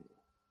what?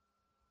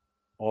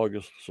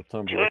 August,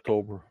 September,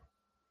 October.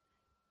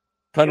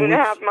 10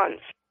 2.5 weeks.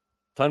 months.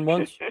 10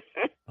 months?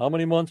 How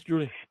many months,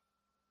 Judy?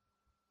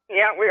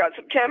 Yeah, we got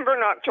September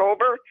and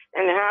October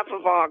and half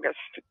of August.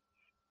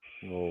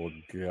 Oh,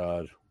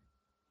 God.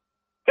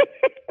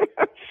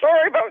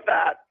 Sorry about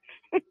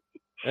that.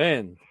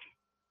 And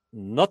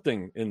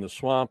nothing in the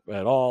swamp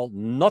at all,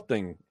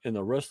 nothing in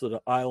the rest of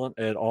the island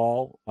at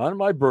all on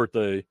my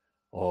birthday,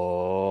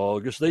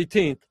 August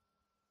 18th.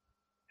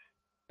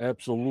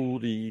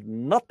 Absolutely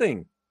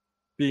nothing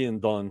being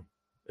done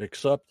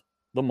except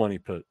the Money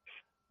Pit.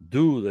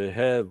 Do they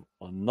have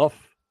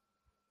enough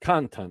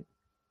content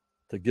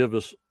to give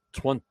us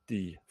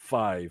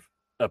 25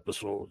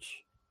 episodes?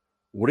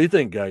 What do you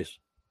think, guys?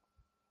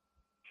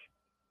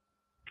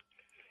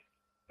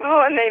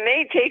 Oh, and they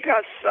may take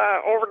us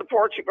over to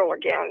Portugal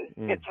again.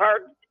 It's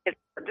hard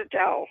to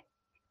tell.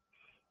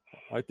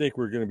 I think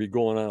we're going to be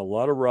going on a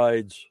lot of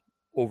rides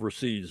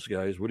overseas,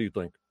 guys. What do you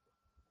think?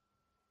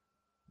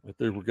 I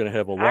think we're going to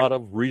have a lot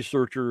of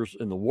researchers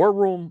in the war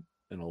room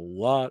and a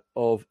lot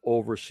of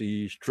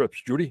overseas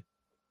trips. Judy?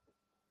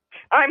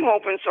 I'm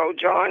hoping so,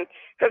 John,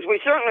 because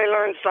we certainly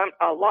learned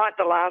a lot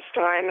the last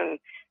time,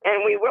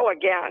 and we will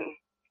again.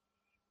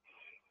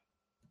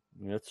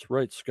 That's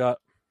right, Scott.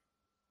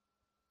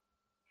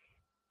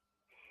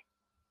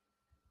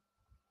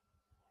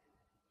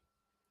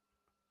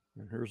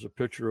 And here's a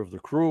picture of the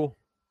crew.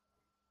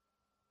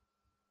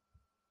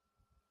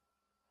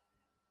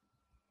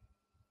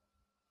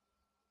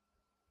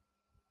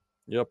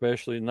 Yep,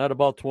 Ashley, not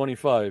about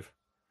 25.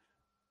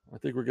 I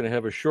think we're going to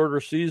have a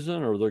shorter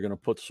season, or they're going to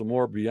put some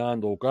more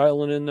Beyond Oak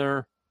Island in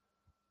there,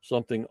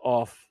 something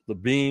off the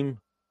beam.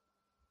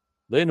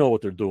 They know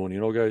what they're doing,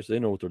 guys. They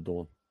know what they're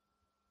doing.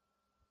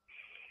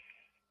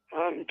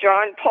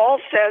 John, Paul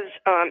says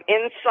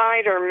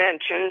Insider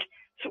mentioned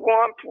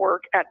swamp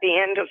work at the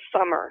end of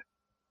summer.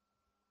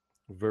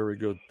 Very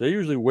good. They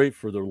usually wait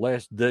for their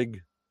last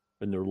dig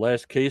and their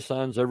last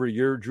caissons every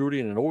year, Judy,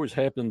 and it always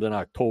happened in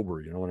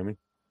October. You know what I mean?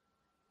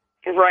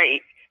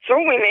 Right. So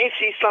we may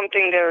see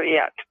something there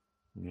yet.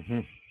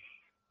 Mm-hmm.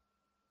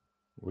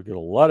 We get a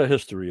lot of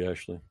history,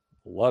 Ashley.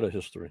 A lot of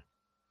history.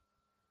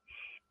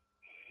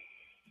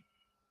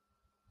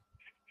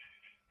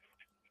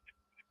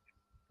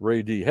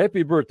 Ray D.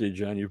 Happy birthday,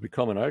 John. You've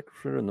become an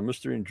expert in the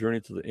mystery and journey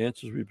to the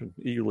answers we've been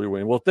eagerly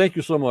waiting. Well, thank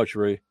you so much,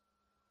 Ray.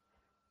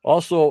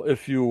 Also,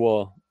 if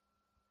you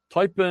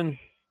type in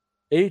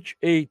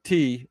HAT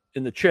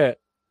in the chat,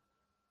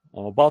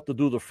 I'm about to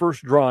do the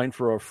first drawing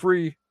for a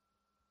free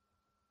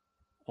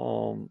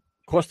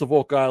Quest of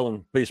Oak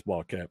Island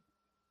baseball cap.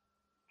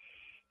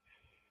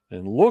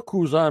 And look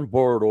who's on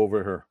board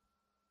over here.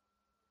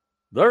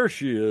 There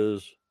she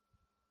is.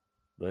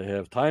 They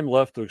have time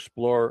left to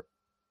explore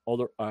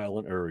other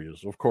island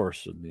areas. Of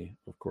course, Sydney.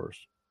 Of course.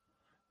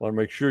 Want to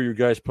make sure you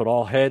guys put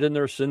all hat in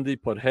there. Cindy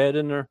put hat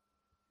in there.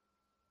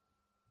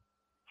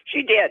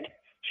 She did.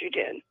 She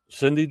did.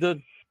 Cindy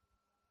did?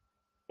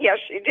 Yes,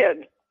 she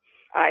did.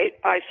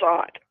 I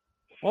saw it.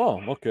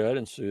 Oh, okay. I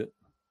didn't see it.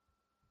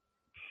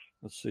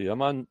 Let's see.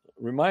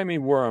 Remind me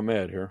where I'm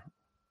at here.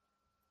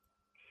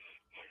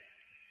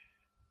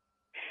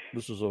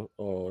 This is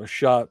a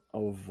shot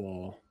of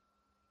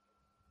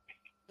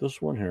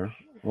this one here.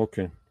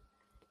 Okay.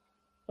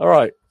 All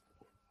right.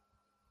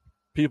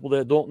 People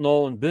that don't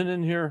know and been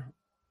in here,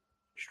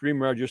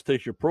 StreamYard just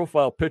takes your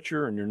profile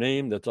picture and your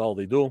name. That's all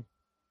they do.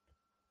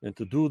 And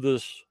to do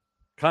this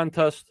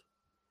contest,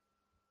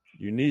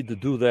 you need to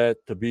do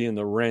that to be in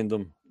the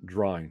random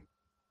drawing.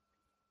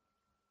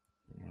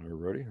 Are you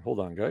ready? Hold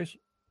on, guys.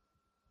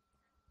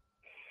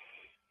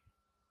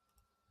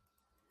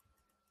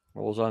 I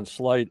was on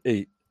slide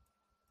 8,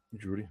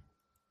 Judy.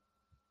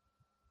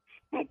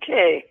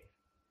 Okay.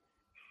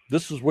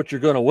 This is what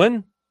you're going to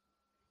win.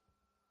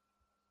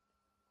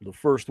 The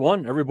first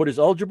one, everybody's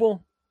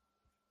eligible.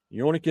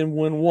 You only can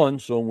win one,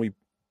 so when we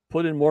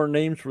put in more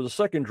names for the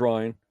second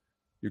drawing,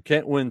 you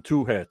can't win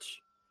 2 hats.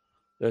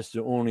 That's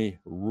the only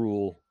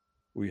rule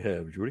we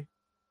have, Judy.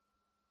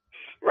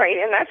 Right,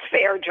 and that's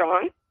fair,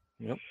 John.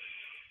 Yep.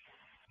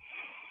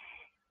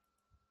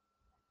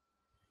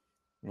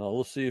 Now,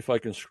 let's see if I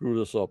can screw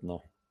this up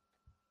now.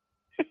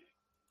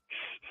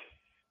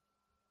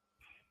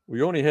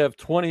 We only have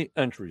 20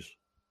 entries.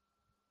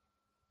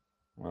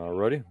 All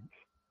righty.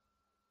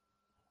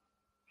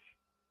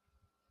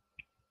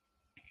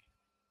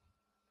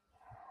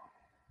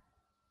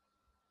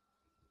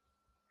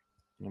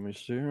 Let me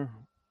see here.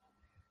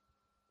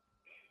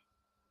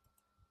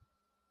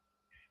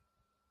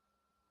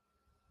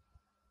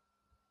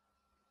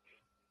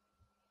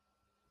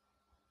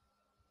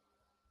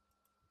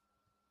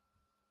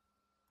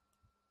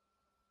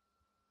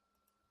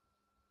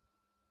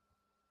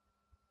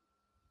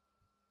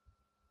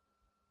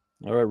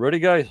 All right, ready,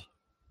 guys?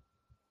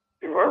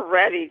 We're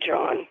ready,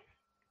 John.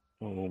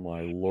 Oh, my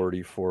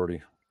lordy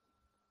 40.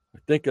 I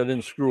think I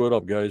didn't screw it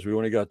up, guys. We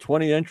only got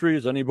 20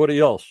 entries.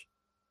 Anybody else?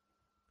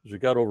 Because we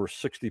got over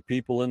 60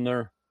 people in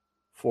there.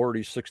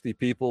 40, 60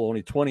 people.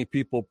 Only 20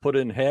 people put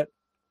in hat.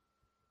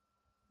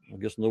 I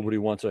guess nobody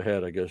wants a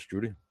hat, I guess,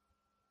 Judy.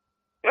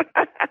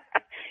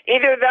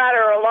 Either that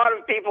or a lot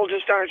of people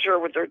just aren't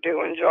sure what they're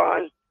doing,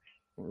 John.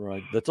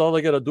 Right. That's all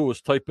they got to do is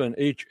type in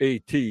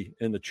HAT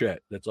in the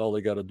chat. That's all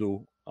they got to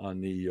do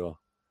on the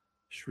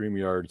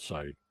StreamYard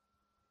side.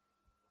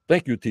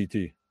 Thank you,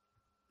 TT.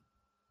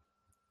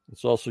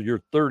 It's also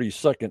your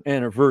 32nd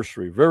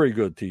anniversary. Very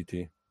good,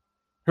 TT.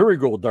 Here we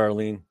go,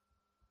 Darlene.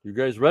 You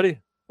guys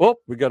ready? Oh,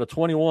 we got a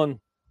 21.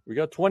 We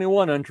got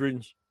 21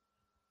 entries.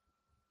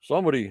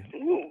 Somebody,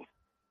 Ooh.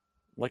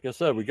 like I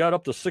said, we got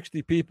up to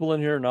 60 people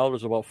in here. Now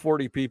there's about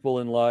 40 people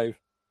in live.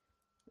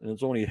 And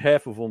it's only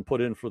half of them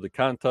put in for the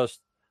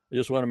contest. I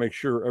just want to make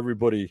sure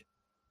everybody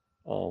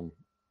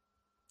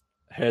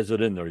has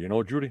it in there. You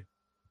know, Judy?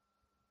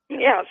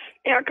 Yes.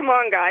 Yeah, come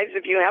on, guys.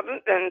 If you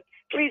haven't, then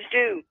please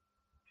do.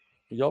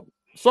 Yep.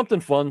 Something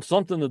fun,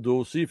 something to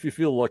do. See if you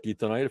feel lucky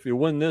tonight. If you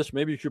win this,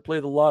 maybe you should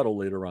play the lotto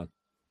later on.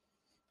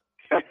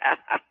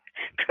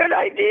 Good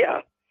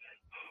idea.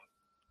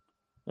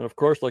 And of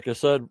course, like I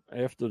said,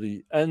 after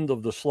the end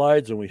of the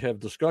slides and we have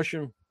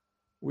discussion,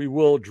 we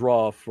will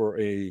draw for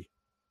a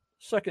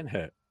second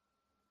hat.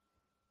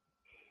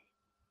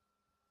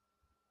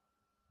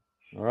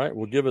 All right,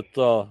 we'll give it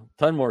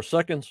 10 more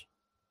seconds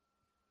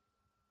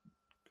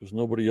because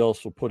nobody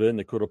else will put in.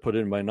 They could have put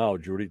in by now,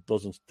 Judy. It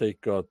doesn't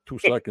take 2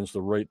 seconds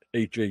to write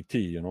HAT,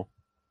 you know?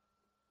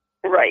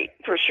 Right,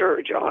 for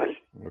sure, John.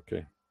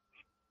 Okay.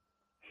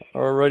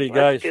 All righty, Let's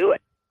guys. do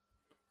it.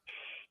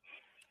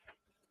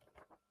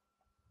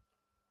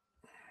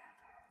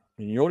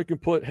 And you only can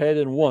put hat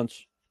in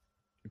once.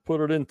 You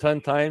put it in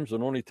 10 times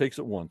and only takes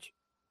it once.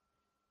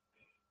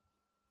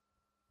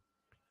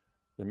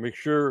 And make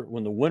sure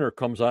when the winner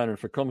comes on, and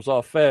if it comes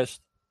off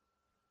fast,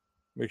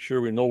 make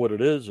sure we know what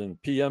it is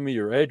and PM me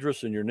your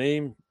address and your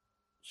name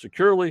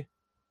securely,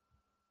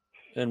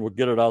 and we'll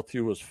get it out to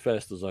you as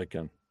fast as I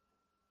can.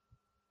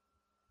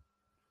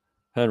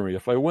 Henry,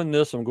 if I win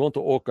this, I'm going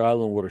to Oak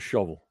Island with a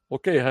shovel.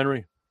 Okay,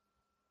 Henry.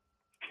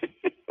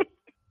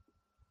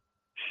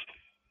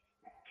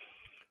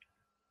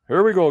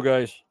 Here we go,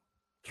 guys.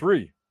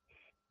 3,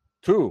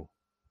 2,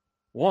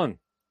 1.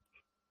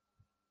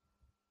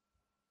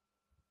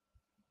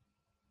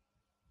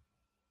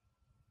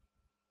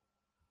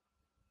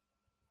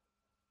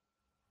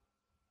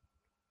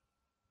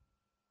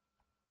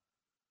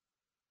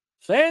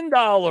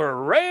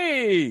 $10,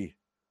 Ray!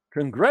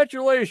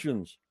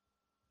 Congratulations.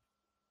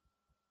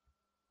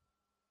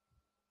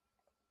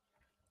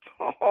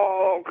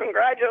 Oh,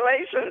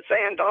 congratulations,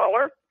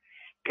 $10.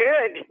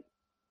 Good.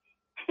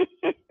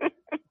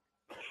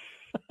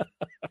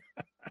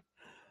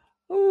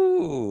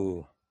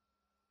 Ooh,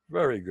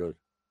 very good.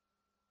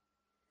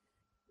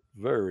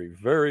 Very,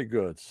 very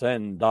good.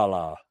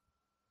 $10.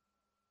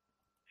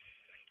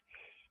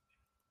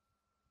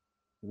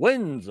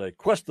 Wins a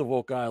Quest of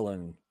Oak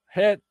Island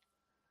hat.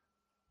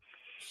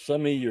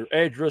 Send me your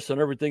address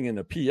and everything in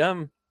the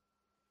PM.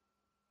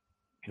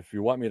 If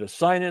you want me to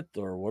sign it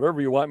or whatever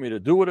you want me to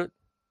do with it.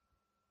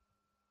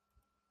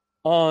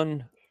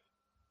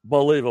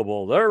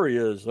 Unbelievable. There he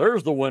is.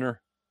 There's the winner.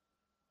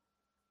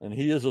 And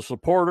he is a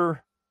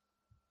supporter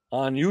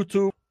on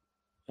YouTube.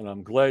 And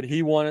I'm glad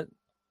he won it.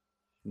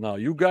 Now,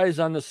 you guys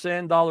on the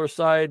 $10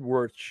 side,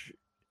 which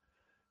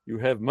you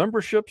have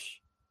memberships,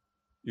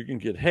 you can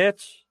get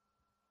hats,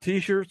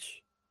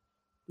 T-shirts.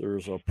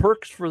 There's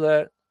perks for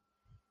that.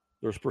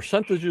 There's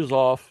percentages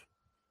off.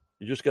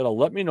 You just got to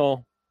let me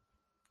know.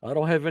 I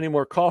don't have any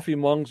more coffee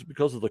mugs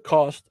because of the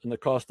cost and the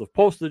cost of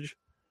postage,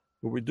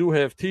 but we do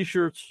have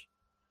T-shirts,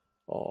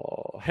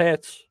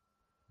 hats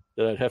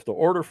that I'd have to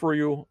order for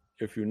you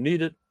if you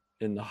need it.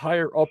 And the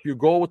higher up you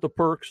go with the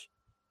perks,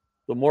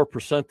 the more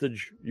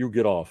percentage you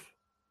get off.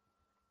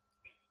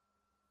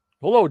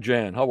 Hello,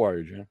 Jan. How are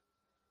you, Jan?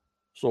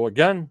 So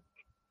again,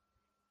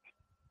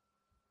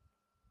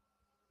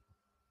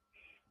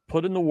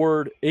 put in the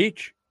word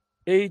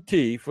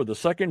HAT for the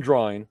second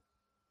drawing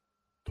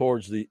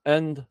towards the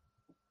end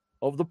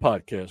of the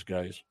podcast,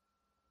 guys.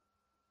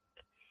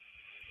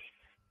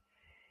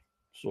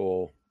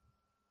 So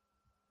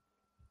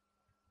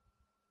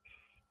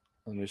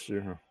let me see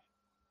here.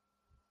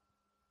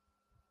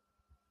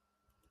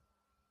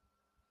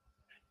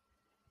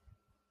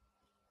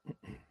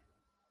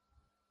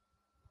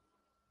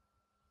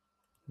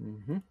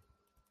 Mm-hmm.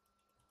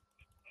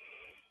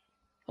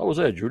 How was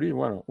that, Judy? It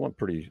went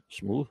pretty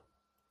smooth.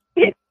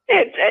 It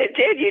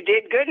did. You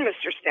did good,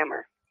 Mr.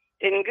 Stemmer.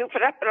 Didn't goof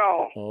it up at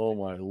all. Oh,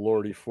 my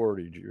lordy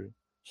 40, Judy.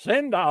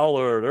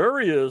 $10. There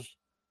he is.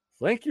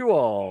 Thank you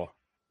all.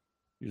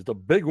 He's the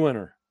big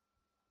winner.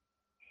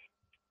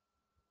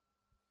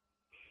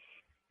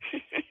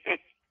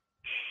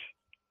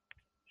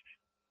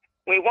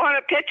 We want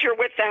a picture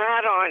with the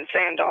hat on,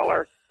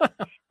 $10.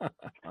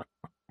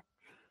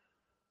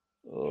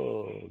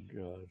 Oh,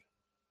 God.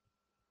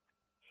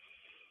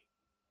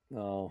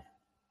 No.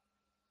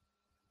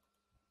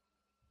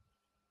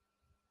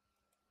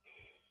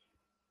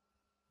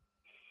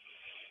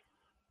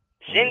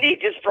 Cindy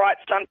just brought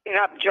something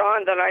up,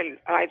 John, that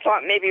I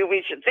thought maybe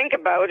we should think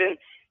about. And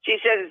she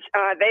says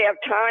they have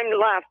time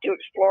left to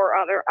explore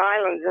other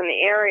islands in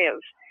the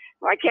areas.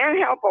 I can't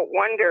help but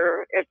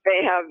wonder if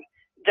they have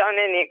done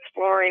any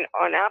exploring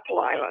on Apple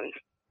Island.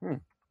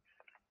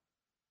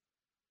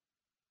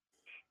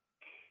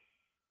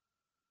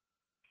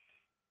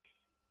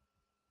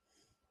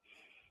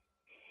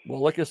 Well,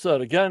 like I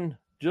said, again,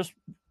 just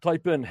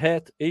type in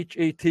HAT,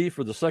 HAT,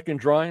 for the second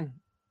drawing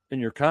in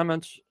your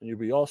comments, and you'll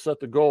be all set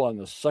to go on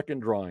the second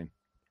drawing.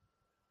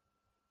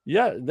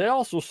 Yeah, they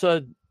also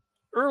said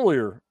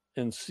earlier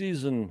in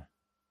season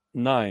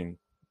 9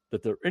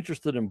 that they're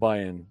interested in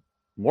buying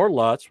more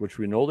lots, which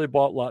we know they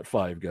bought lot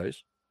 5,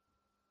 guys.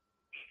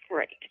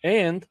 Right.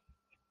 And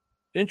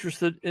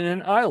interested in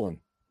an island.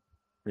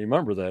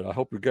 Remember that. I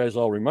hope you guys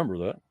all remember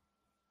that.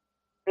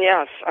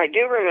 Yes, I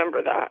do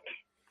remember that.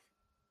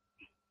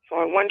 So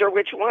I wonder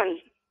which one.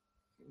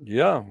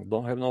 Yeah,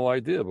 don't have no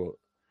idea, but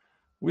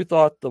we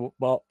thought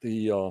about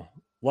the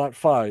lot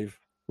 5.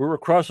 We were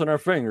crossing our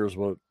fingers,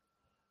 but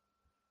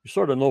you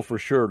sort of know for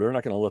sure they're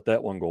not going to let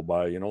that one go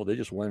by. They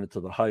just went into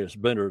the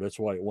highest bidder. That's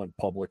why it went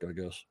public, I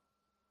guess.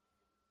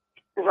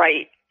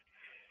 Right.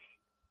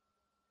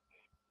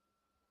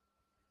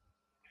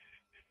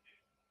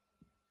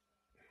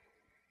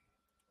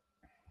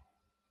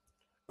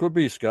 Could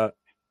be, Scott.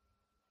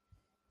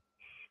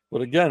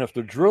 But again, if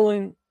they're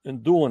drilling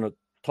and doing a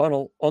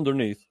tunnel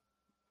underneath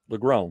the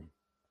ground,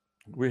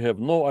 we have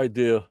no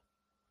idea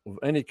of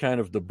any kind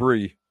of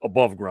debris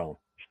above ground.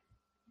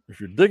 If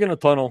you're digging a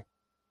tunnel,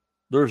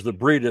 there's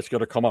debris that's going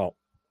to come out.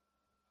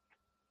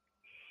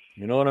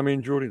 You know what I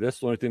mean, Judy? That's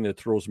the only thing that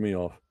throws me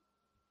off.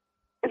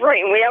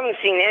 Right, and we haven't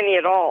seen any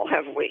at all,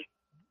 have we?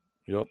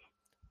 Yep.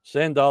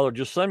 $Sand,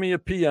 just send me a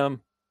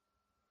PM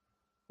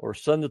or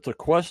send it to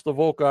Quest of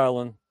Oak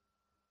Island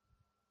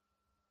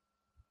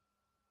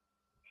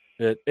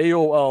at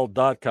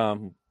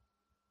AOL.com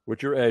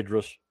with your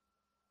address,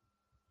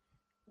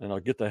 and I'll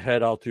get the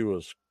head out to you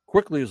as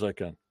quickly as I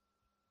can.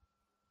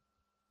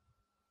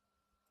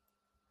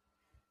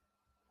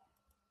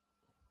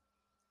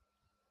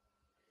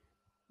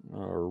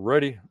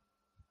 Alrighty.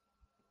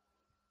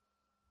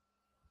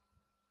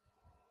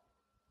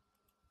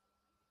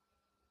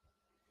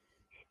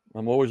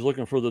 I'm always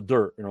looking for the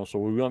dirt, so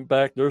we went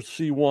back. There's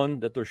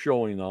C1 that they're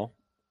showing now.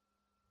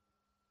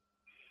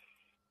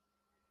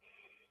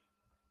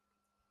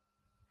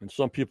 And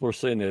some people are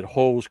saying that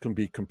hose can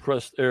be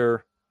compressed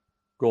air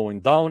going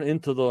down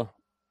into the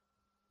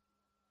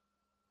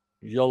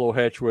yellow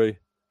hatchway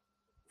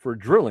for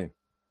drilling.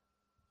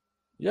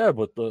 Yeah,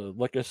 but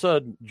like I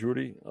said,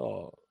 Judy,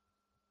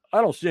 I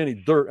don't see any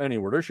dirt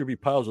anywhere. There should be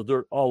piles of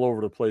dirt all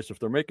over the place if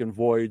they're making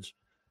voids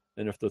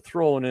and if they're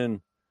throwing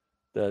in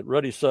that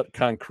ready set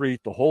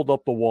concrete to hold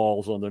up the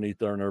walls underneath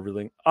there and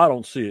everything. I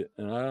don't see it.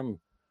 And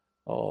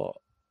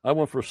I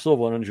went for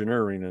civil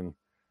engineering, and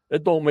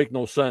it don't make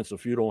no sense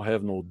if you don't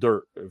have no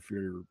dirt if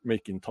you're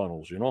making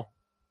tunnels,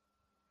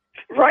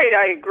 Right,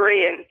 I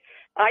agree. And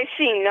I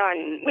see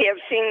none. We have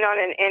seen none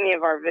in any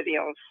of our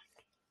videos.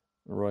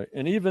 Right.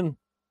 And even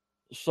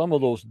some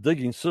of those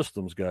digging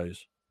systems,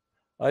 guys,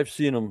 I've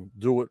seen them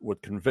do it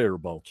with conveyor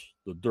belts.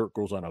 The dirt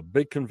goes on a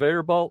big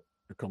conveyor belt.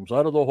 It comes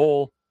out of the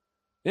hole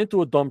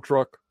into a dump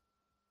truck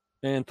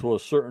and to a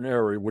certain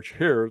area, which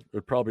here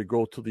would probably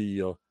go to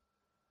the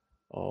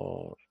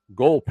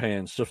gold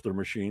pan sifter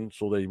machine.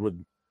 So they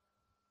would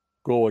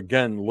go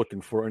again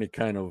looking for any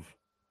kind of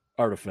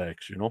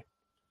artifacts,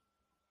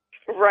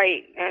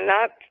 Right. And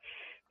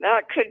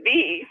that could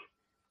be.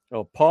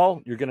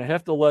 Paul, you're going to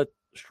have to let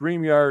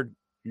StreamYard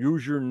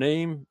use your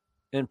name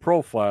and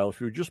profile.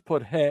 If you just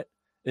put hat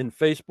in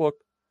Facebook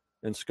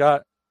and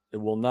Scott, it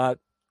will not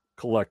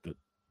collect it.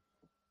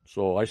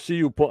 So I see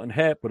you putting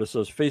hat, but it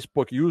says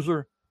Facebook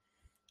user.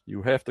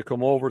 You have to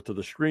come over to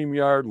the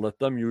StreamYard, let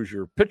them use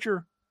your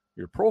picture,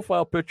 your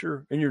profile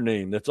picture, and your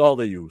name. That's all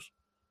they use.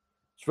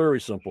 It's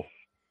very simple.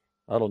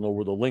 I don't know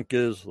where the link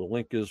is. The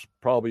link is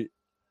probably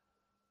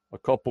a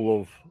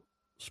couple of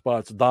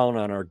spots down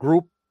on our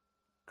group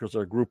because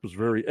our group is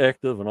very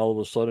active, and all of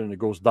a sudden it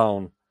goes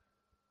down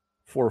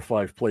 4 or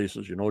 5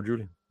 places,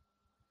 Judy?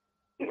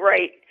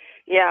 Right.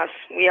 Yes,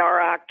 we are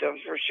active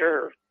for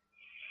sure.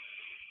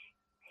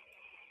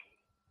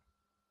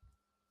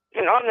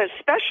 And on this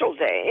special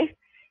day,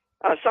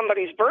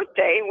 somebody's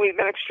birthday, we've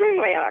been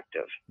extremely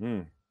active.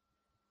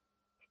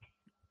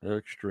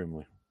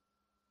 Extremely.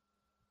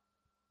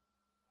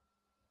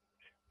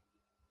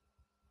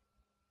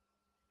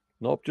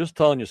 Nope, just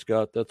telling you,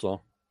 Scott, that's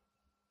all.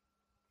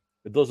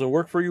 It doesn't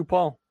work for you,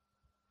 Paul?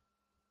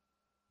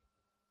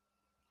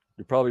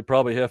 You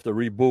probably have to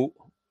reboot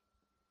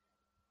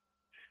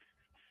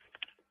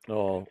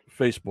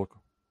Facebook.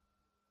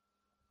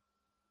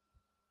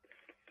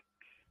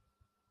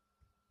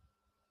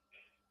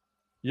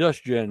 Yes,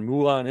 Jen,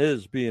 Mulan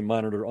is being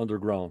monitored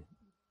underground.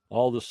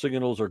 All the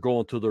signals are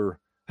going to their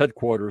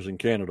headquarters in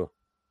Canada.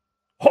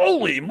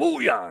 Holy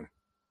Mulan!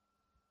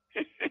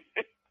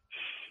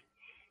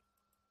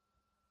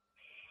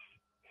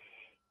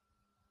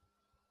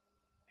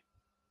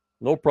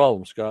 No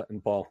problem, Scott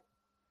and Paul.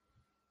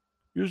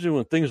 Usually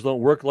when things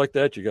don't work like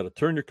that, you got to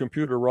turn your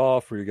computer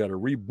off or you got to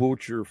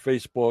reboot your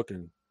Facebook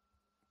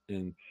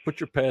and put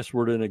your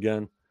password in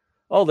again.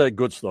 All that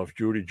good stuff,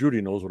 Judy.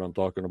 Judy knows what I'm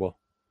talking about.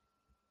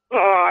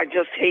 Oh, I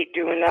just hate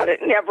doing that.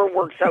 It never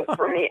works out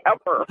for me,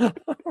 ever.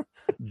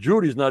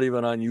 Judy's not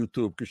even on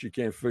YouTube because she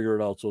can't figure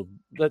it out. So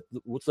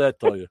what's that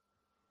tell you?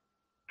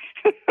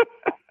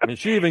 And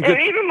she even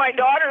even my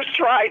daughters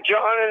tried,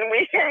 John, and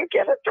we can't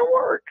get it to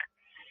work.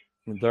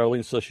 And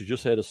Darlene says she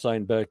just had to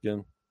sign back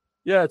in.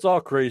 Yeah, it's all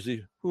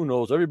crazy. Who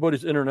knows?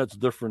 Everybody's internet's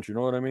different. You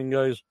know what I mean,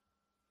 guys?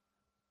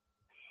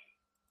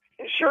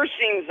 It sure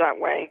seems that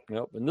way.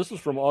 Yep. And this is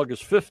from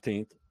August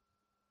 15th.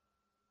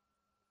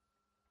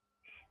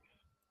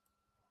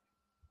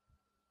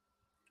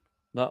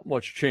 Not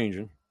much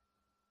changing.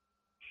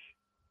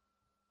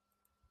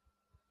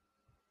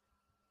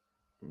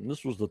 And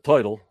this was the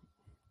title.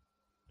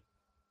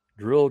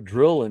 Drill,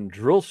 drill, and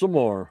drill some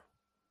more.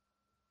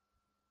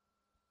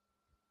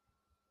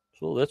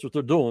 So that's what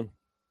they're doing.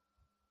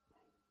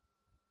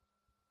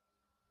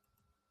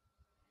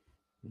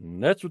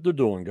 And that's what they're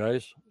doing,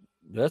 guys.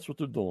 That's what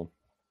they're doing.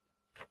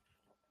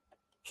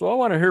 So I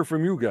want to hear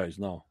from you guys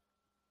now.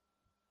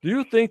 Do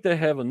you think they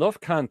have enough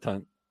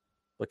content?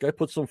 Like, I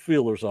put some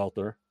feelers out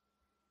there.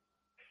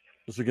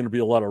 Is it going to be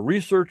a lot of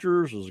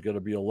researchers? Is it going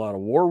to be a lot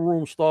of war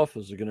room stuff?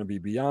 Is it going to be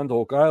beyond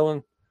Oak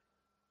Island?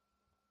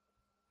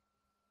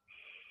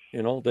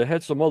 You know, they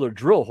had some other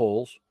drill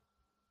holes.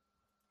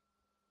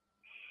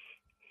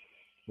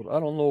 But I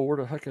don't know where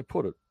the heck I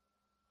put it.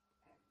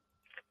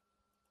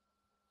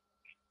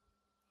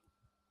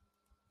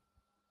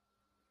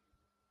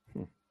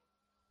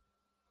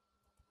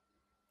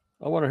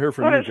 I want to hear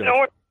from you guys.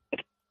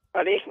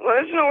 Buddy.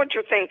 Let us know what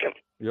you're thinking.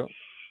 Yeah.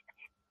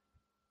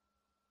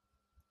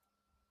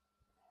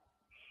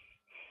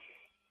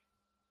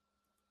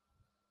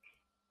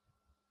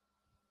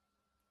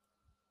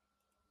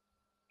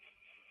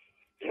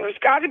 There's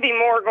got to be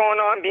more going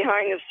on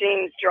behind the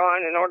scenes,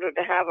 John, in order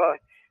to have a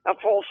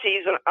full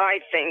season, I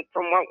think,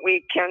 from what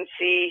we can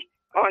see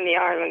on the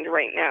island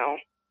right now.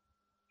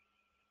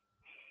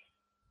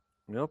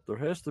 Yep, there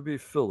has to be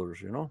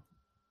fillers, you know?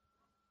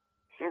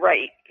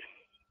 Right.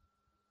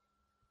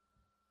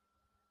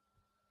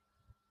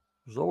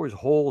 There's always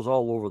holes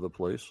all over the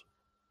place.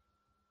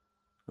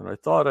 And I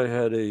thought I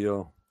had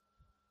I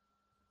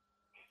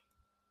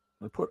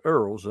put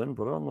arrows in,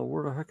 but I don't know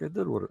where the heck I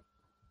did with it.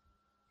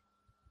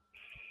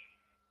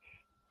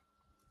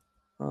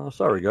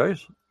 Sorry,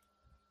 guys.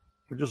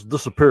 It just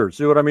disappeared.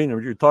 See what I mean?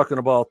 You're talking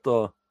about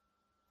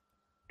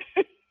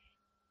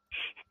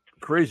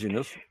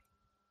craziness.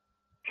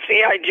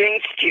 See, I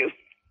jinxed you.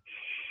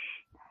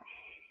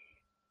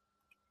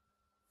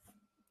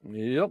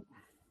 Yep.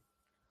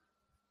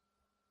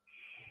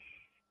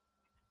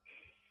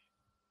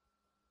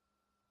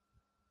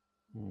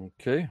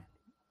 Okay.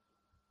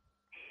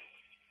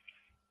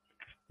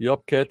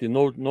 Yep, Kathy.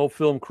 No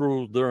film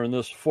crew during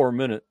this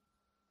 4-minute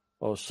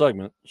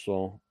segment,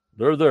 so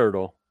they're there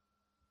though.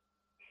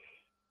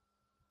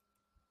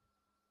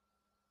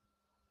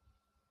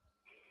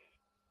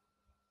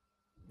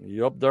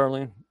 Yep,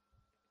 darling.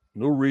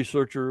 New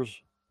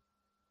researchers.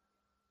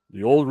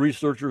 The old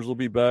researchers will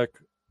be back.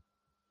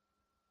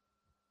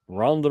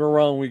 Round and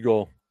around we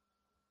go.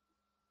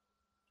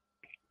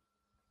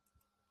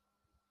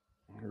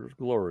 Here's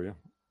Gloria.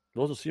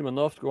 Doesn't seem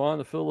enough to go on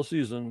to fill the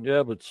season.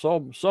 Yeah, but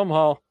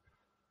somehow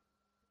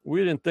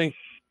we didn't think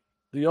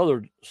the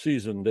other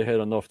season they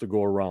had enough to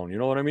go around. You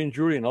know what I mean,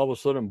 Judy? And all of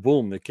a sudden,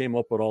 boom, they came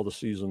up with all the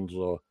seasons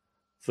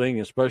thing,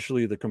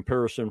 especially the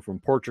comparison from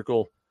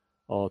Portugal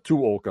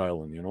to Oak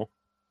Island, you know?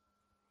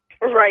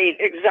 Right,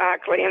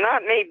 exactly. And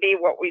that may be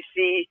what we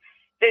see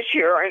this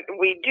year.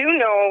 We do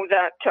know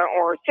that,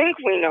 or think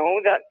we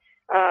know that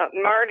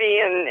Marty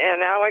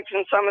and Alex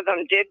and some of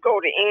them did go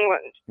to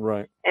England.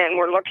 Right. And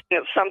we're looking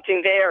at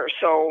something there.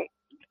 So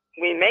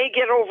we may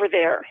get over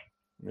there.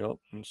 Yep.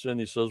 And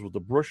Cindy says with the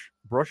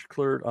brush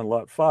cleared on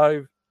lot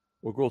 5,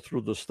 we'll go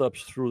through the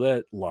steps through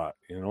that lot,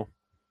 you know?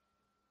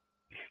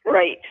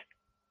 Right.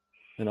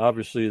 And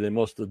obviously they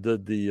must have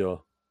did the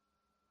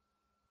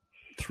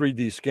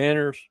 3D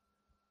scanners.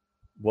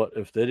 But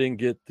if they didn't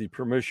get the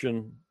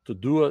permission to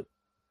do it,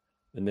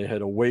 and they had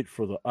to wait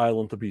for the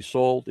island to be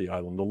sold, the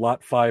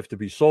lot 5 to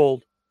be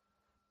sold,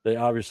 they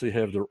obviously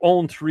have their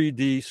own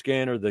 3D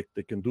scanner that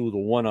they can do the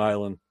one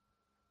island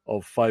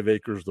of 5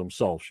 acres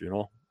themselves, you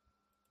know?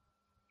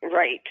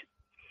 Right.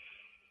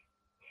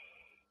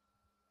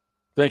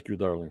 Thank you,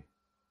 darling.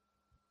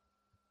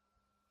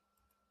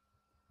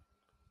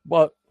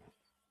 But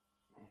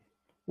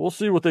we'll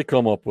see what they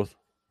come up with.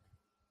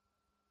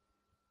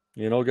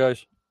 You know,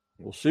 guys,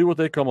 we'll see what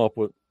they come up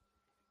with.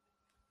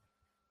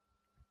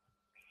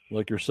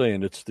 Like you're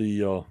saying, it's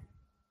the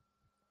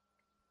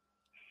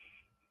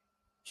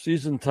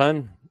season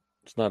 10.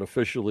 It's not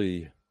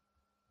officially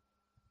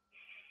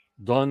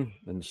done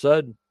and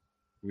said.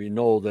 We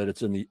know that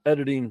it's in the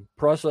editing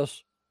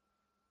process.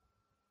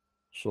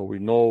 So we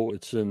know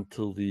it's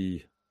into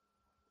the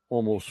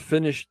almost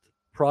finished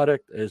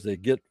product as they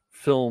get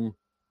film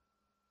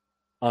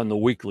on the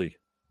weekly.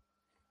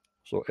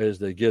 So as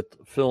they get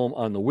film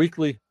on the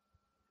weekly,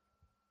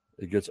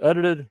 it gets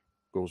edited,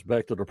 goes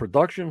back to the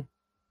production,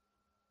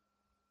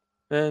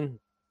 and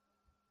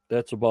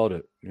that's about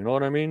it. You know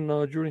what I mean,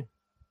 Judy?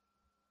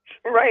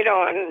 Right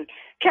on.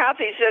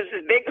 Kathy says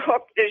the big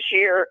hook this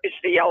year is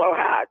the yellow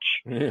hatch.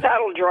 Yeah.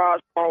 That'll draw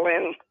us all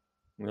in.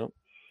 Yep.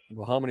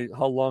 Well,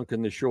 how long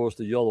can they show us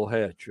the yellow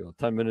hatch?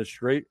 10 minutes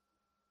straight?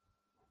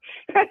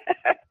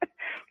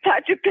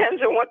 That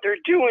depends on what they're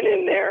doing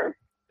in there.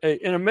 Hey,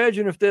 and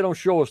imagine if they don't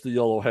show us the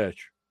yellow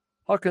hatch.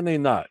 How can they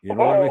not? You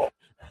know what I mean?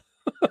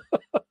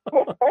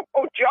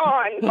 Oh,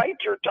 John, bite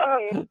your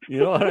tongue. You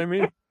know what I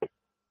mean?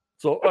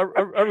 So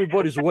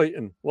everybody's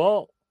waiting.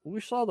 Well, we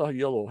saw the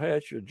yellow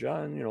hatch.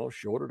 John,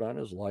 showed it on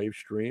his live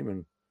stream,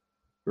 and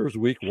here's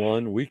week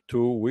 1, week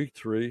 2, week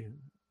 3.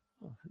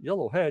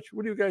 Yellow hatch.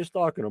 What are you guys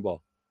talking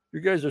about? You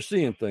guys are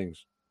seeing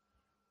things.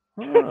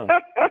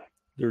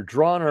 They're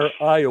drawing our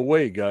eye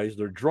away, guys.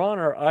 They're drawing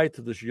our eye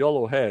to this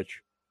yellow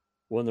hatch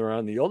when they're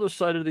on the other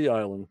side of the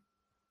island,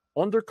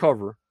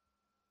 undercover,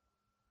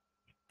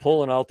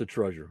 pulling out the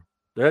treasure.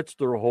 That's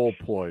their whole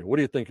ploy. What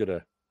do you think of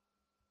that?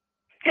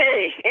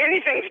 Hey,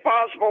 anything's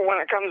possible when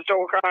it comes to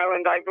Oak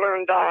Island. I've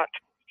learned that.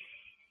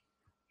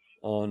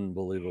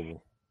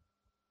 Unbelievable.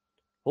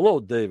 Hello,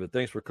 David.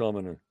 Thanks for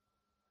coming in.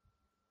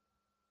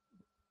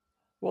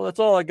 Well, that's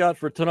all I got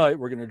for tonight.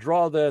 We're going to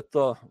draw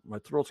that. My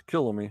throat's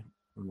killing me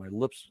and my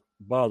lips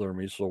bother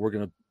me. So we're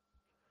going to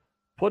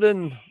put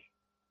in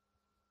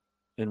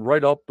and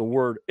write up the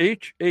word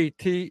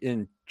HAT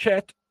in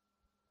chat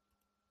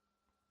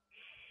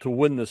to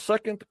win the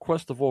second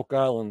Quest of Oak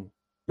Island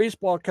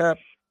baseball cap.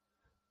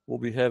 We'll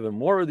be having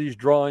more of these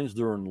drawings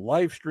during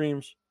live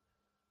streams.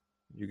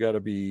 You got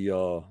to be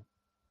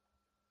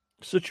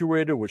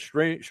situated with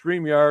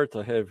StreamYard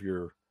to have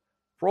your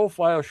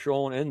profile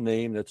shown and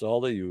name. That's all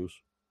they use.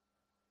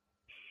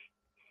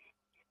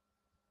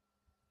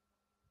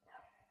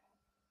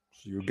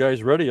 So you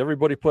guys ready?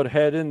 Everybody put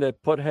hat in.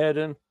 Put hat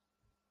in.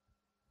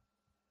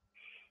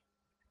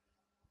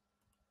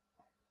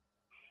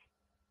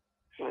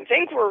 I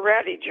think we're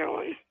ready,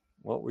 John.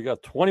 Well, we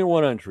got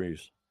 21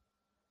 entries.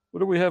 What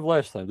did we have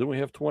last time? Didn't we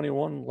have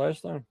 21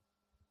 last time?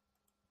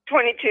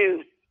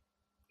 22.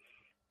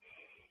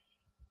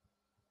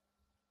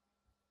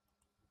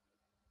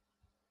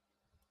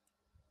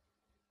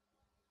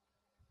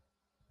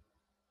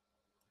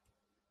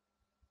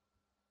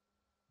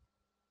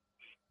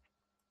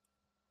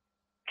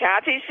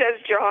 Kathy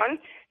says, John,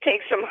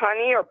 take some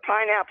honey or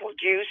pineapple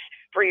juice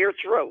for your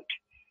throat.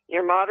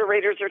 Your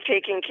moderators are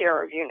taking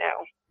care of you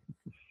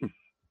now.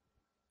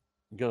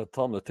 You got to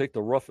tell them to take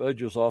the rough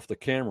edges off the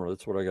camera.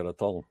 That's what I got to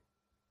tell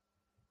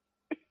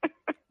them.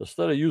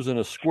 Instead of using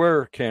a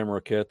square camera,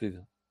 Kathy,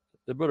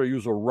 they better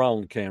use a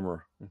round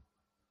camera.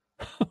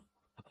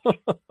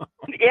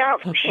 Yeah,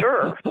 for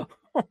sure.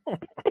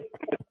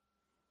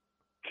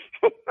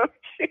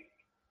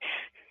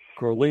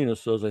 Carlina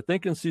says, I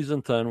think in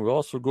season 10, we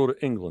also go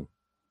to England.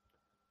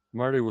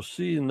 Marty was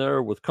seen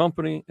there with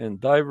company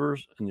and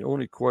divers, and the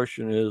only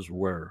question is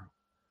where.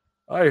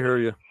 I hear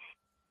you.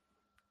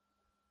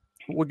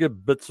 We'll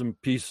get bits and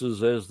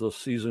pieces as the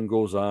season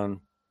goes on.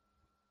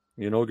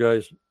 You know,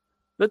 guys,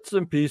 bits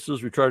and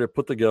pieces we try to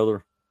put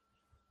together.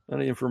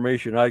 Any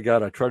information I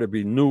got, I try to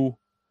be new.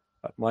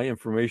 My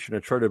information, I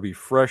try to be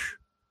fresh.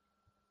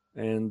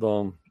 And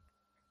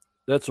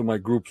that's what my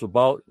group's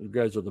about. You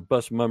guys are the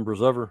best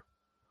members ever.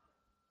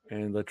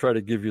 And I try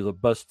to give you the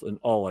best in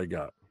all I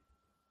got.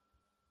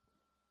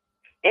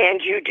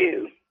 And you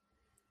do.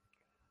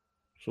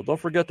 So don't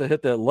forget to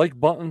hit that like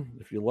button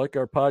if you like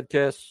our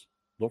podcasts.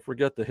 Don't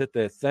forget to hit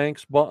that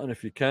thanks button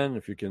if you can.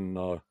 If you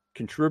can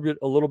contribute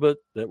a little bit,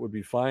 that would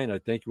be fine. I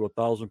thank you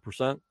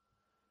 1,000%.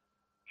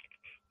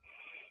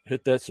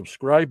 Hit that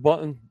subscribe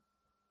button.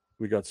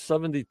 We got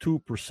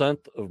 72%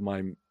 of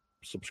my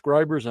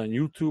subscribers on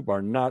YouTube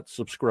are not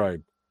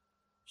subscribed.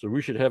 So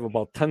we should have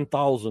about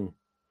 10,000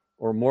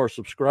 or more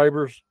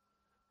subscribers.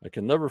 I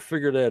can never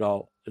figure that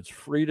out. It's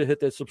free to hit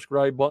that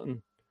subscribe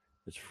button.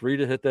 It's free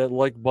to hit that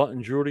like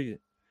button, Judy.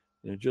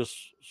 And it just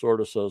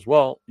sort of says,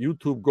 well,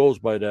 YouTube goes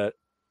by that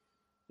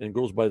and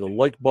goes by the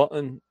like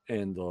button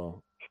and the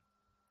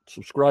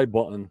subscribe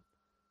button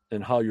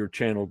and how your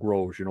channel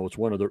grows. You know, it's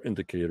one of their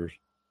indicators.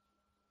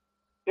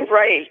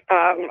 Right.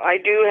 I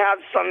do have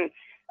some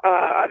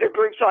other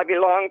groups I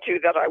belong to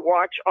that I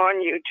watch on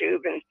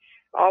YouTube and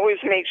always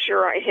make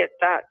sure I hit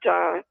that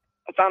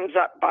thumbs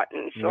up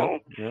button. So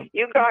yep.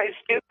 You guys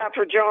do that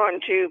for John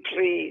too,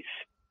 please.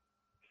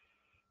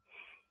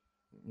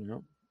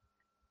 Yep.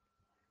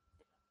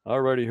 All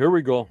righty, here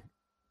we go.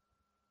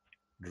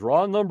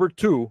 Draw number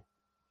 2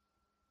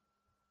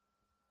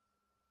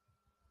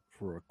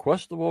 for a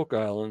Quest of Oak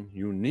Island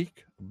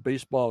unique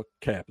baseball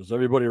cap. Is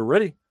everybody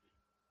ready?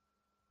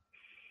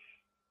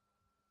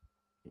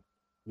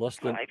 Less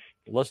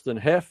than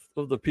half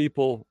of the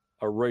people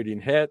are writing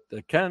hat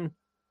that can.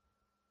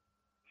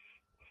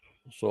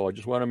 So I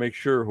just want to make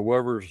sure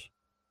whoever's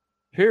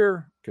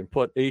here can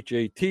put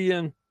HAT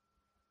in.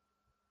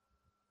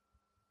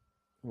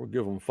 We'll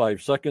give them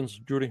 5 seconds,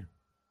 Judy.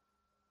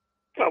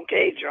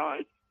 Okay,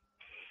 John.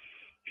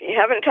 If you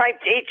haven't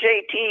typed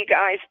HAT,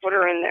 guys, put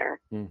her in there.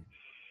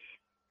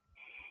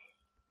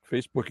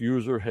 Facebook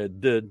user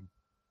did.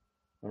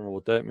 I don't know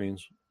what that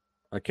means.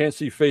 I can't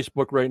see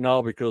Facebook right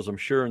now because I'm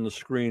sharing the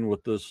screen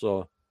with this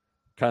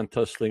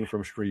contest thing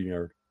from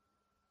StreamYard.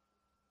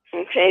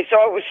 Okay, so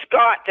it was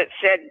Scott that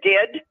said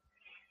did,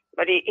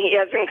 but he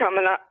hasn't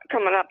coming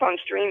up on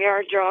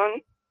StreamYard,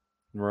 John.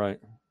 Right.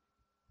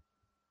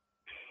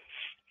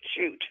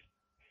 Shoot.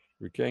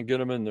 We can't get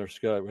him in there,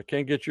 Scott. We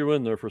can't get you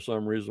in there for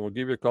some reason. We'll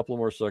give you a couple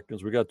more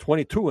seconds. We got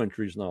 22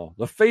 entries now.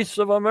 The Face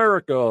of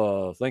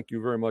America. Thank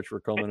you very much for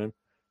coming in.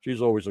 She's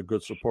always a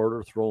good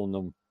supporter, throwing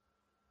them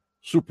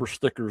super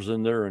stickers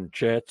in there and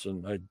chats.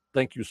 And I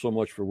thank you so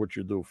much for what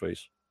you do,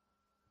 Face.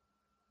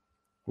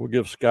 We'll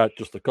give Scott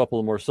just a couple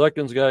of more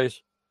seconds,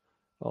 guys.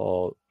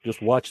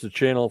 Just watch the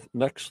channel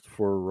next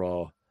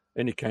for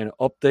any kind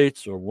of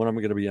updates or when I'm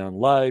going to be on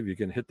live. You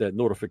can hit that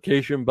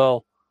notification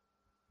bell,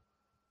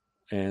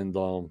 and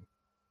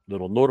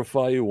it'll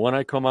notify you when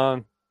I come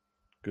on,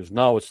 because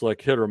now it's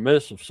like hit or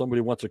miss. If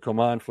somebody wants to come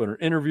on for an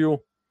interview,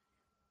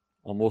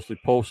 I'll mostly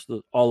post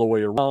it all the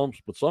way around.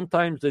 But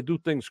sometimes they do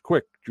things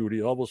quick,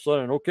 Judy. All of a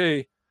sudden,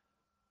 okay,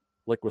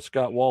 like with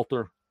Scott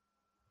Walter,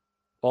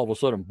 all of a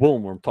sudden,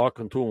 boom, I'm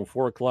talking to him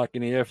 4 o'clock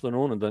in the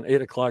afternoon, and then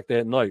 8 o'clock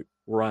that night,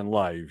 we're on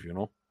live, you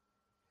know?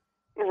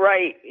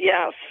 Right,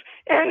 yes.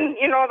 And,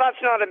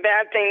 that's not a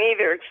bad thing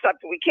either,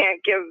 except we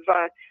can't give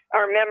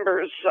our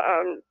members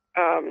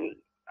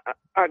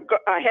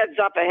a heads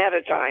up ahead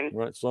of time.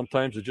 Right.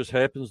 Sometimes it just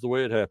happens the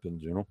way it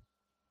happens, you know?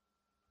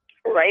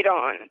 Right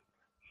on.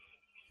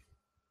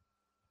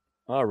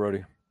 All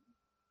righty.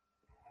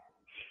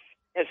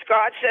 And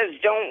Scott says,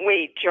 don't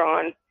wait,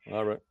 John.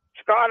 All right.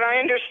 Scott, I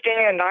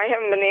understand. I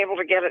haven't been able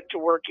to get it to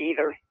work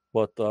either.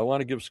 But I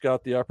want to give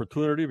Scott the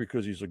opportunity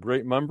because he's a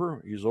great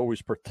member. He's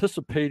always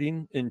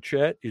participating in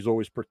chat. He's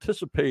always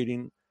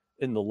participating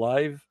in the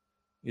live.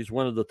 He's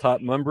one of the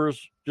top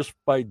members. Just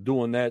by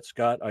doing that,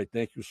 Scott, I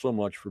thank you so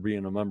much for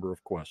being a member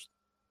of Quest.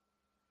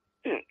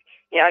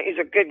 Yeah, he's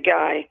a good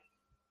guy.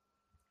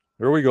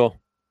 Here we go.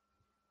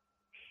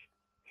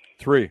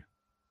 3,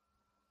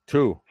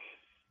 2,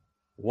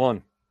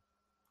 1.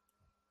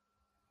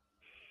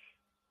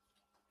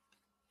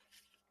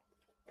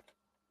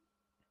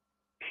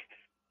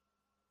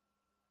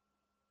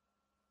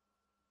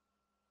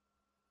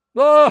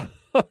 Oh!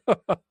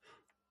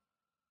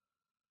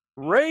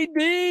 Ray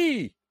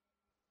D!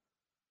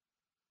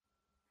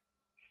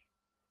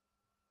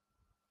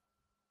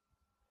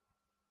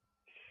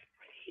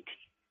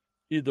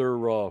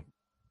 Either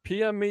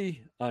PM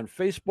me on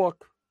Facebook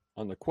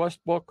on the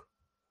Quest book,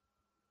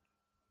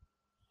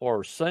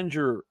 or send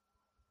your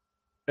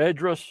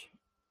address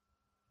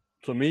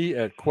to me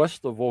at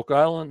Quest of Oak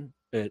Island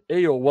at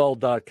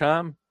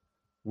AOL.com.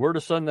 Where to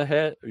send the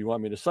hat? You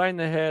want me to sign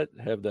the hat,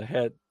 have the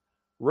hat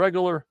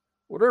regular,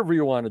 whatever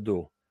you want to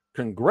do.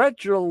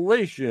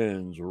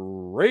 Congratulations,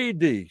 Ray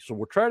D. So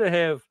we'll try to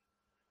have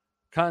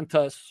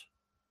contests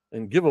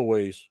and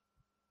giveaways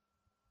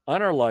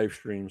on our live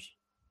streams.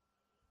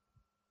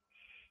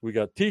 We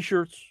got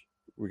t-shirts,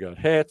 we got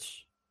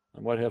hats.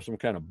 I might have some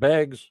kind of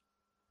bags.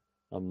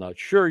 I'm not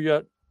sure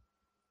yet.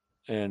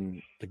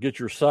 And to get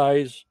your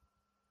size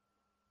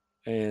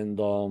and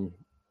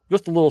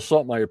just a little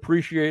something, I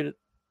appreciate it.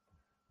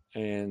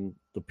 And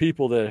the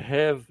people that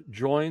have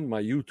joined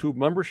my YouTube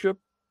membership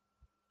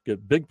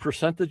get big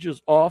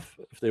percentages off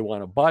if they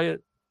want to buy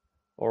it,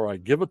 or I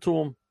give it to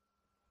them.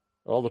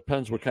 It all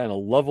depends what kind of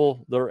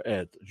level they're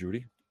at,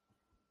 Judy.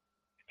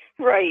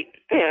 Right.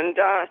 And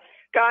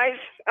guys,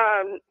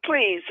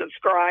 please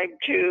subscribe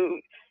to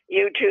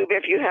YouTube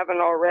if you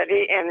haven't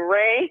already. And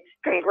Ray,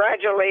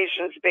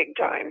 congratulations big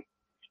time.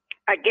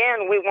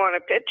 Again, we want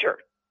a picture.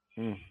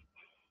 A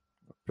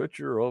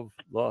picture of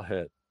the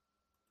hat.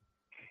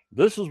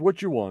 This is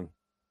what you won.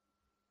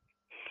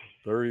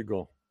 There you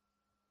go.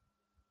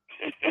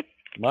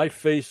 My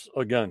face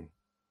again.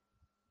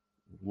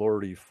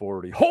 Lordy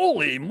 40.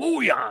 Holy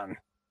Muyan!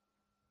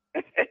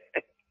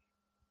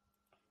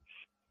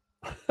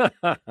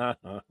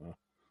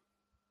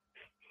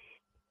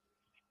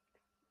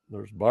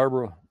 There's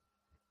Barbara.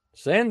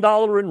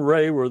 Sandollar and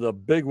Ray were the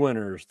big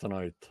winners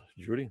tonight,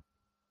 Judy.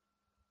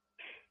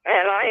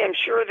 And I am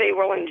sure they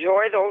will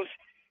enjoy those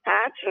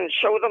hats and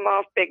show them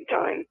off big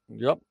time.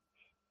 Yep.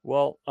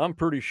 Well, I'm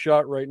pretty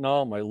shot right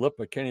now. My lip,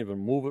 I can't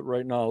even move it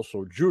right now.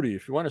 So, Judy,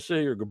 if you want to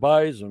say your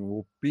goodbyes, and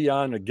we'll be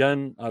on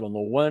again, I don't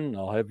know when.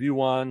 I'll have you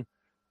on,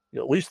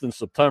 at least in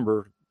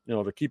September,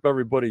 to keep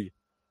everybody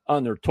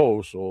on their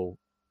toes. So,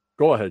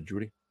 go ahead,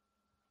 Judy.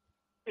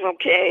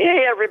 Okay.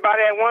 Hey,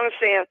 everybody. I want to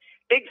say a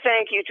big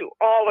thank you to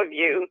all of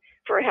you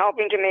for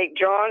helping to make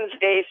John's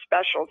Day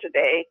special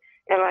today.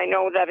 And I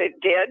know that it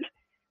did.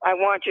 I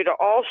want you to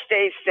all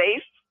stay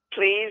safe,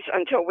 please,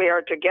 until we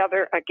are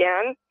together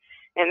again.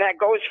 And that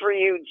goes for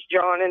you,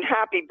 John, and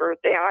happy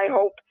birthday. I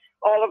hope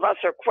all of us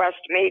at Quest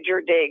made your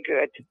day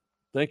good.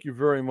 Thank you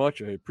very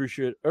much. I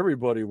appreciate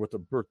everybody with the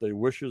birthday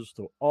wishes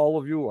to all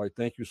of you. I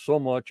thank you so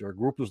much. Our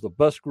group is the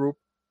best group.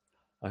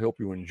 I hope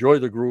you enjoy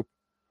the group,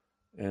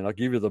 and I'll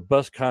give you the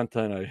best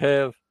content I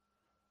have.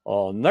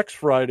 Next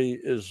Friday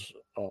is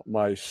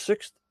my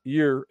 6th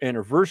year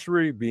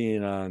anniversary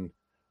being on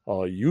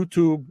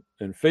YouTube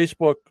and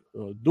Facebook,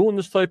 doing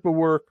this type of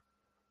work.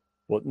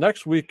 But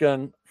next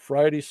weekend,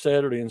 Friday,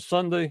 Saturday, and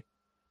Sunday,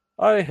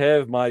 I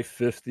have my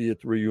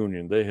 50th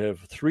reunion. They have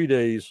 3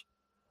 days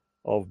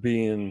of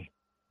meeting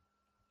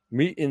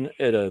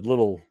at a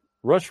little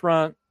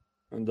restaurant,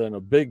 and then a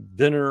big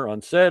dinner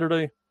on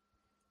Saturday.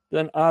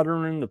 than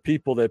honoring the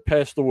people that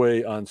passed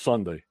away on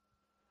Sunday.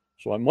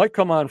 So I might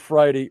come on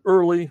Friday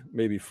early,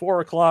 maybe 4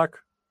 o'clock,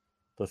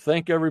 to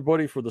thank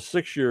everybody for the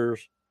 6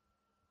 years.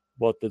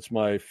 But it's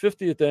my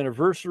 50th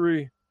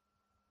anniversary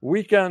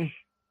weekend,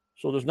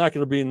 so there's not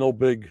going to be no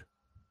big,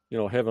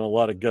 having a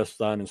lot of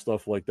guests on and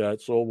stuff like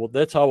that. So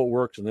that's how it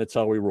works, and that's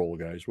how we roll,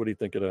 guys. What do you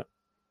think of that?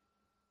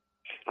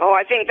 Oh,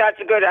 I think that's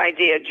a good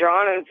idea,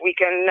 John. If we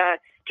can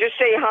just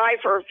say hi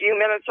for a few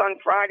minutes on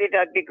Friday,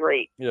 that'd be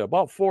great. Yeah,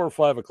 about 4 or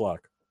 5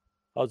 o'clock.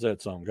 How's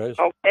that sound, guys?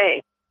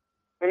 Okay.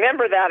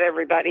 Remember that,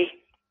 everybody.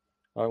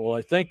 All right, well,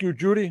 I thank you,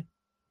 Judy.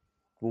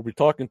 We'll be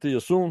talking to you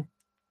soon.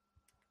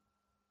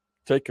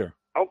 Take care.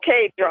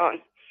 Okay, John.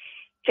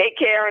 Take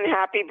care and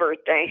happy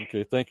birthday.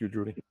 Okay, thank you,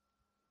 Judy.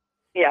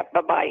 Yeah,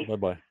 bye-bye.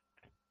 Bye-bye.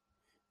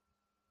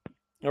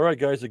 All right,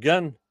 guys,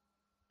 again,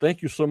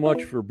 thank you so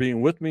much for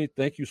being with me.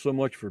 Thank you so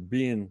much for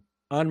being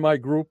on my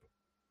group.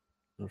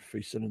 The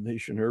Face of the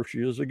Nation, here she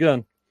is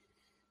again.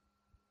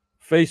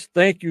 Face,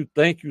 thank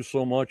you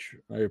so much.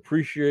 I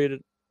appreciate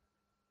it.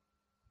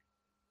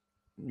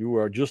 You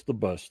are just the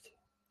best.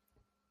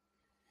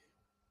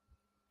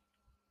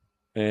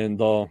 And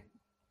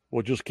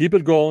we'll just keep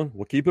it going.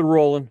 We'll keep it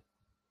rolling.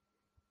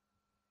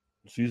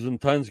 Season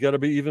 10's got to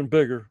be even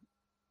bigger,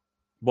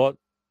 but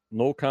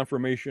no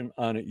confirmation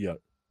on it yet.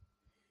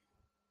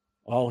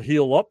 I'll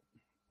heal up.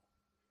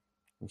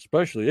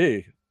 Especially,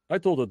 hey, I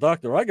told the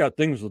doctor I got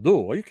things to do.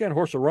 Well, you can't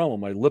horse around with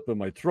my lip and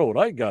my throat.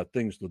 I got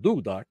things to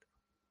do, Doc.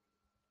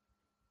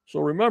 So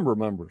remember,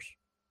 members,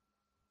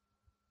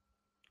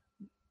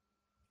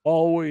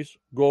 always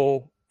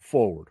go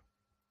forward.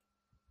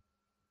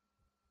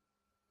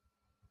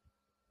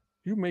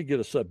 You may get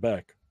a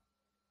setback,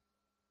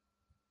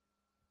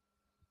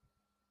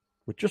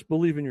 but just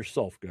believe in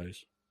yourself,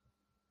 guys.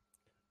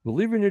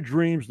 Believe in your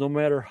dreams no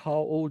matter how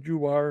old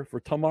you are, for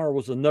tomorrow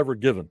was a never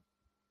given.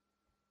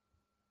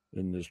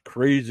 In this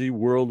crazy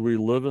world we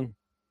live in,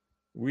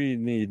 we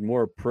need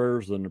more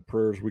prayers than the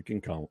prayers we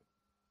can count.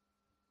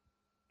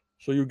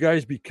 So you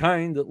guys be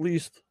kind at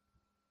least.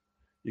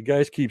 You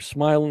guys keep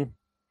smiling.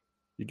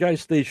 You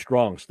guys stay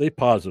strong, stay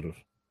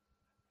positive,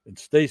 and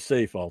stay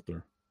safe out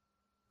there.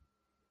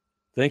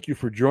 Thank you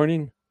for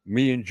joining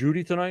me and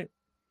Judy tonight.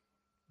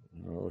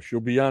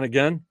 She'll be on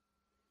again.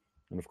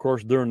 And of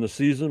course, during the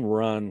season,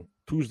 we're on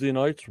Tuesday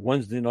nights,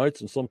 Wednesday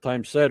nights, and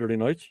sometimes Saturday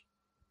nights.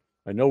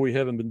 I know we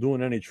haven't been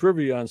doing any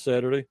trivia on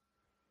Saturday,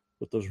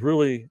 but there's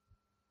really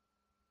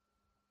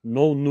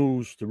no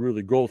news to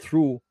really go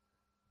through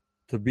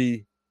to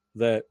be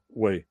that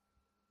way.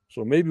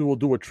 So maybe we'll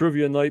do a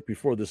trivia night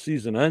before the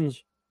season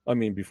ends.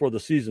 Before the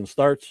season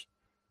starts.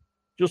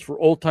 Just for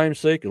old time's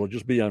sake, it'll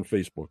just be on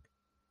Facebook.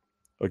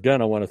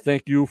 Again, I want to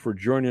thank you for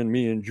joining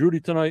me and Judy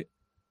tonight.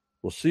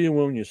 We'll see you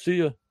when you see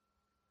you.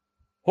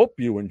 Hope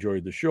you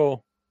enjoyed the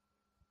show.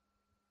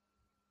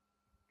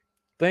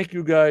 Thank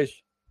you, guys.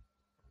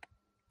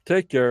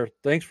 Take care.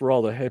 Thanks for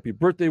all the happy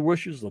birthday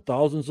wishes, the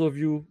thousands of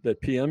you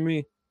that PM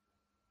me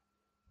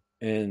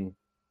and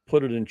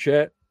put it in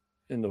chat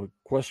in the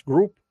Quest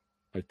group.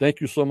 I thank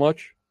you so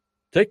much.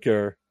 Take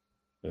care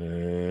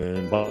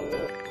and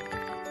bye.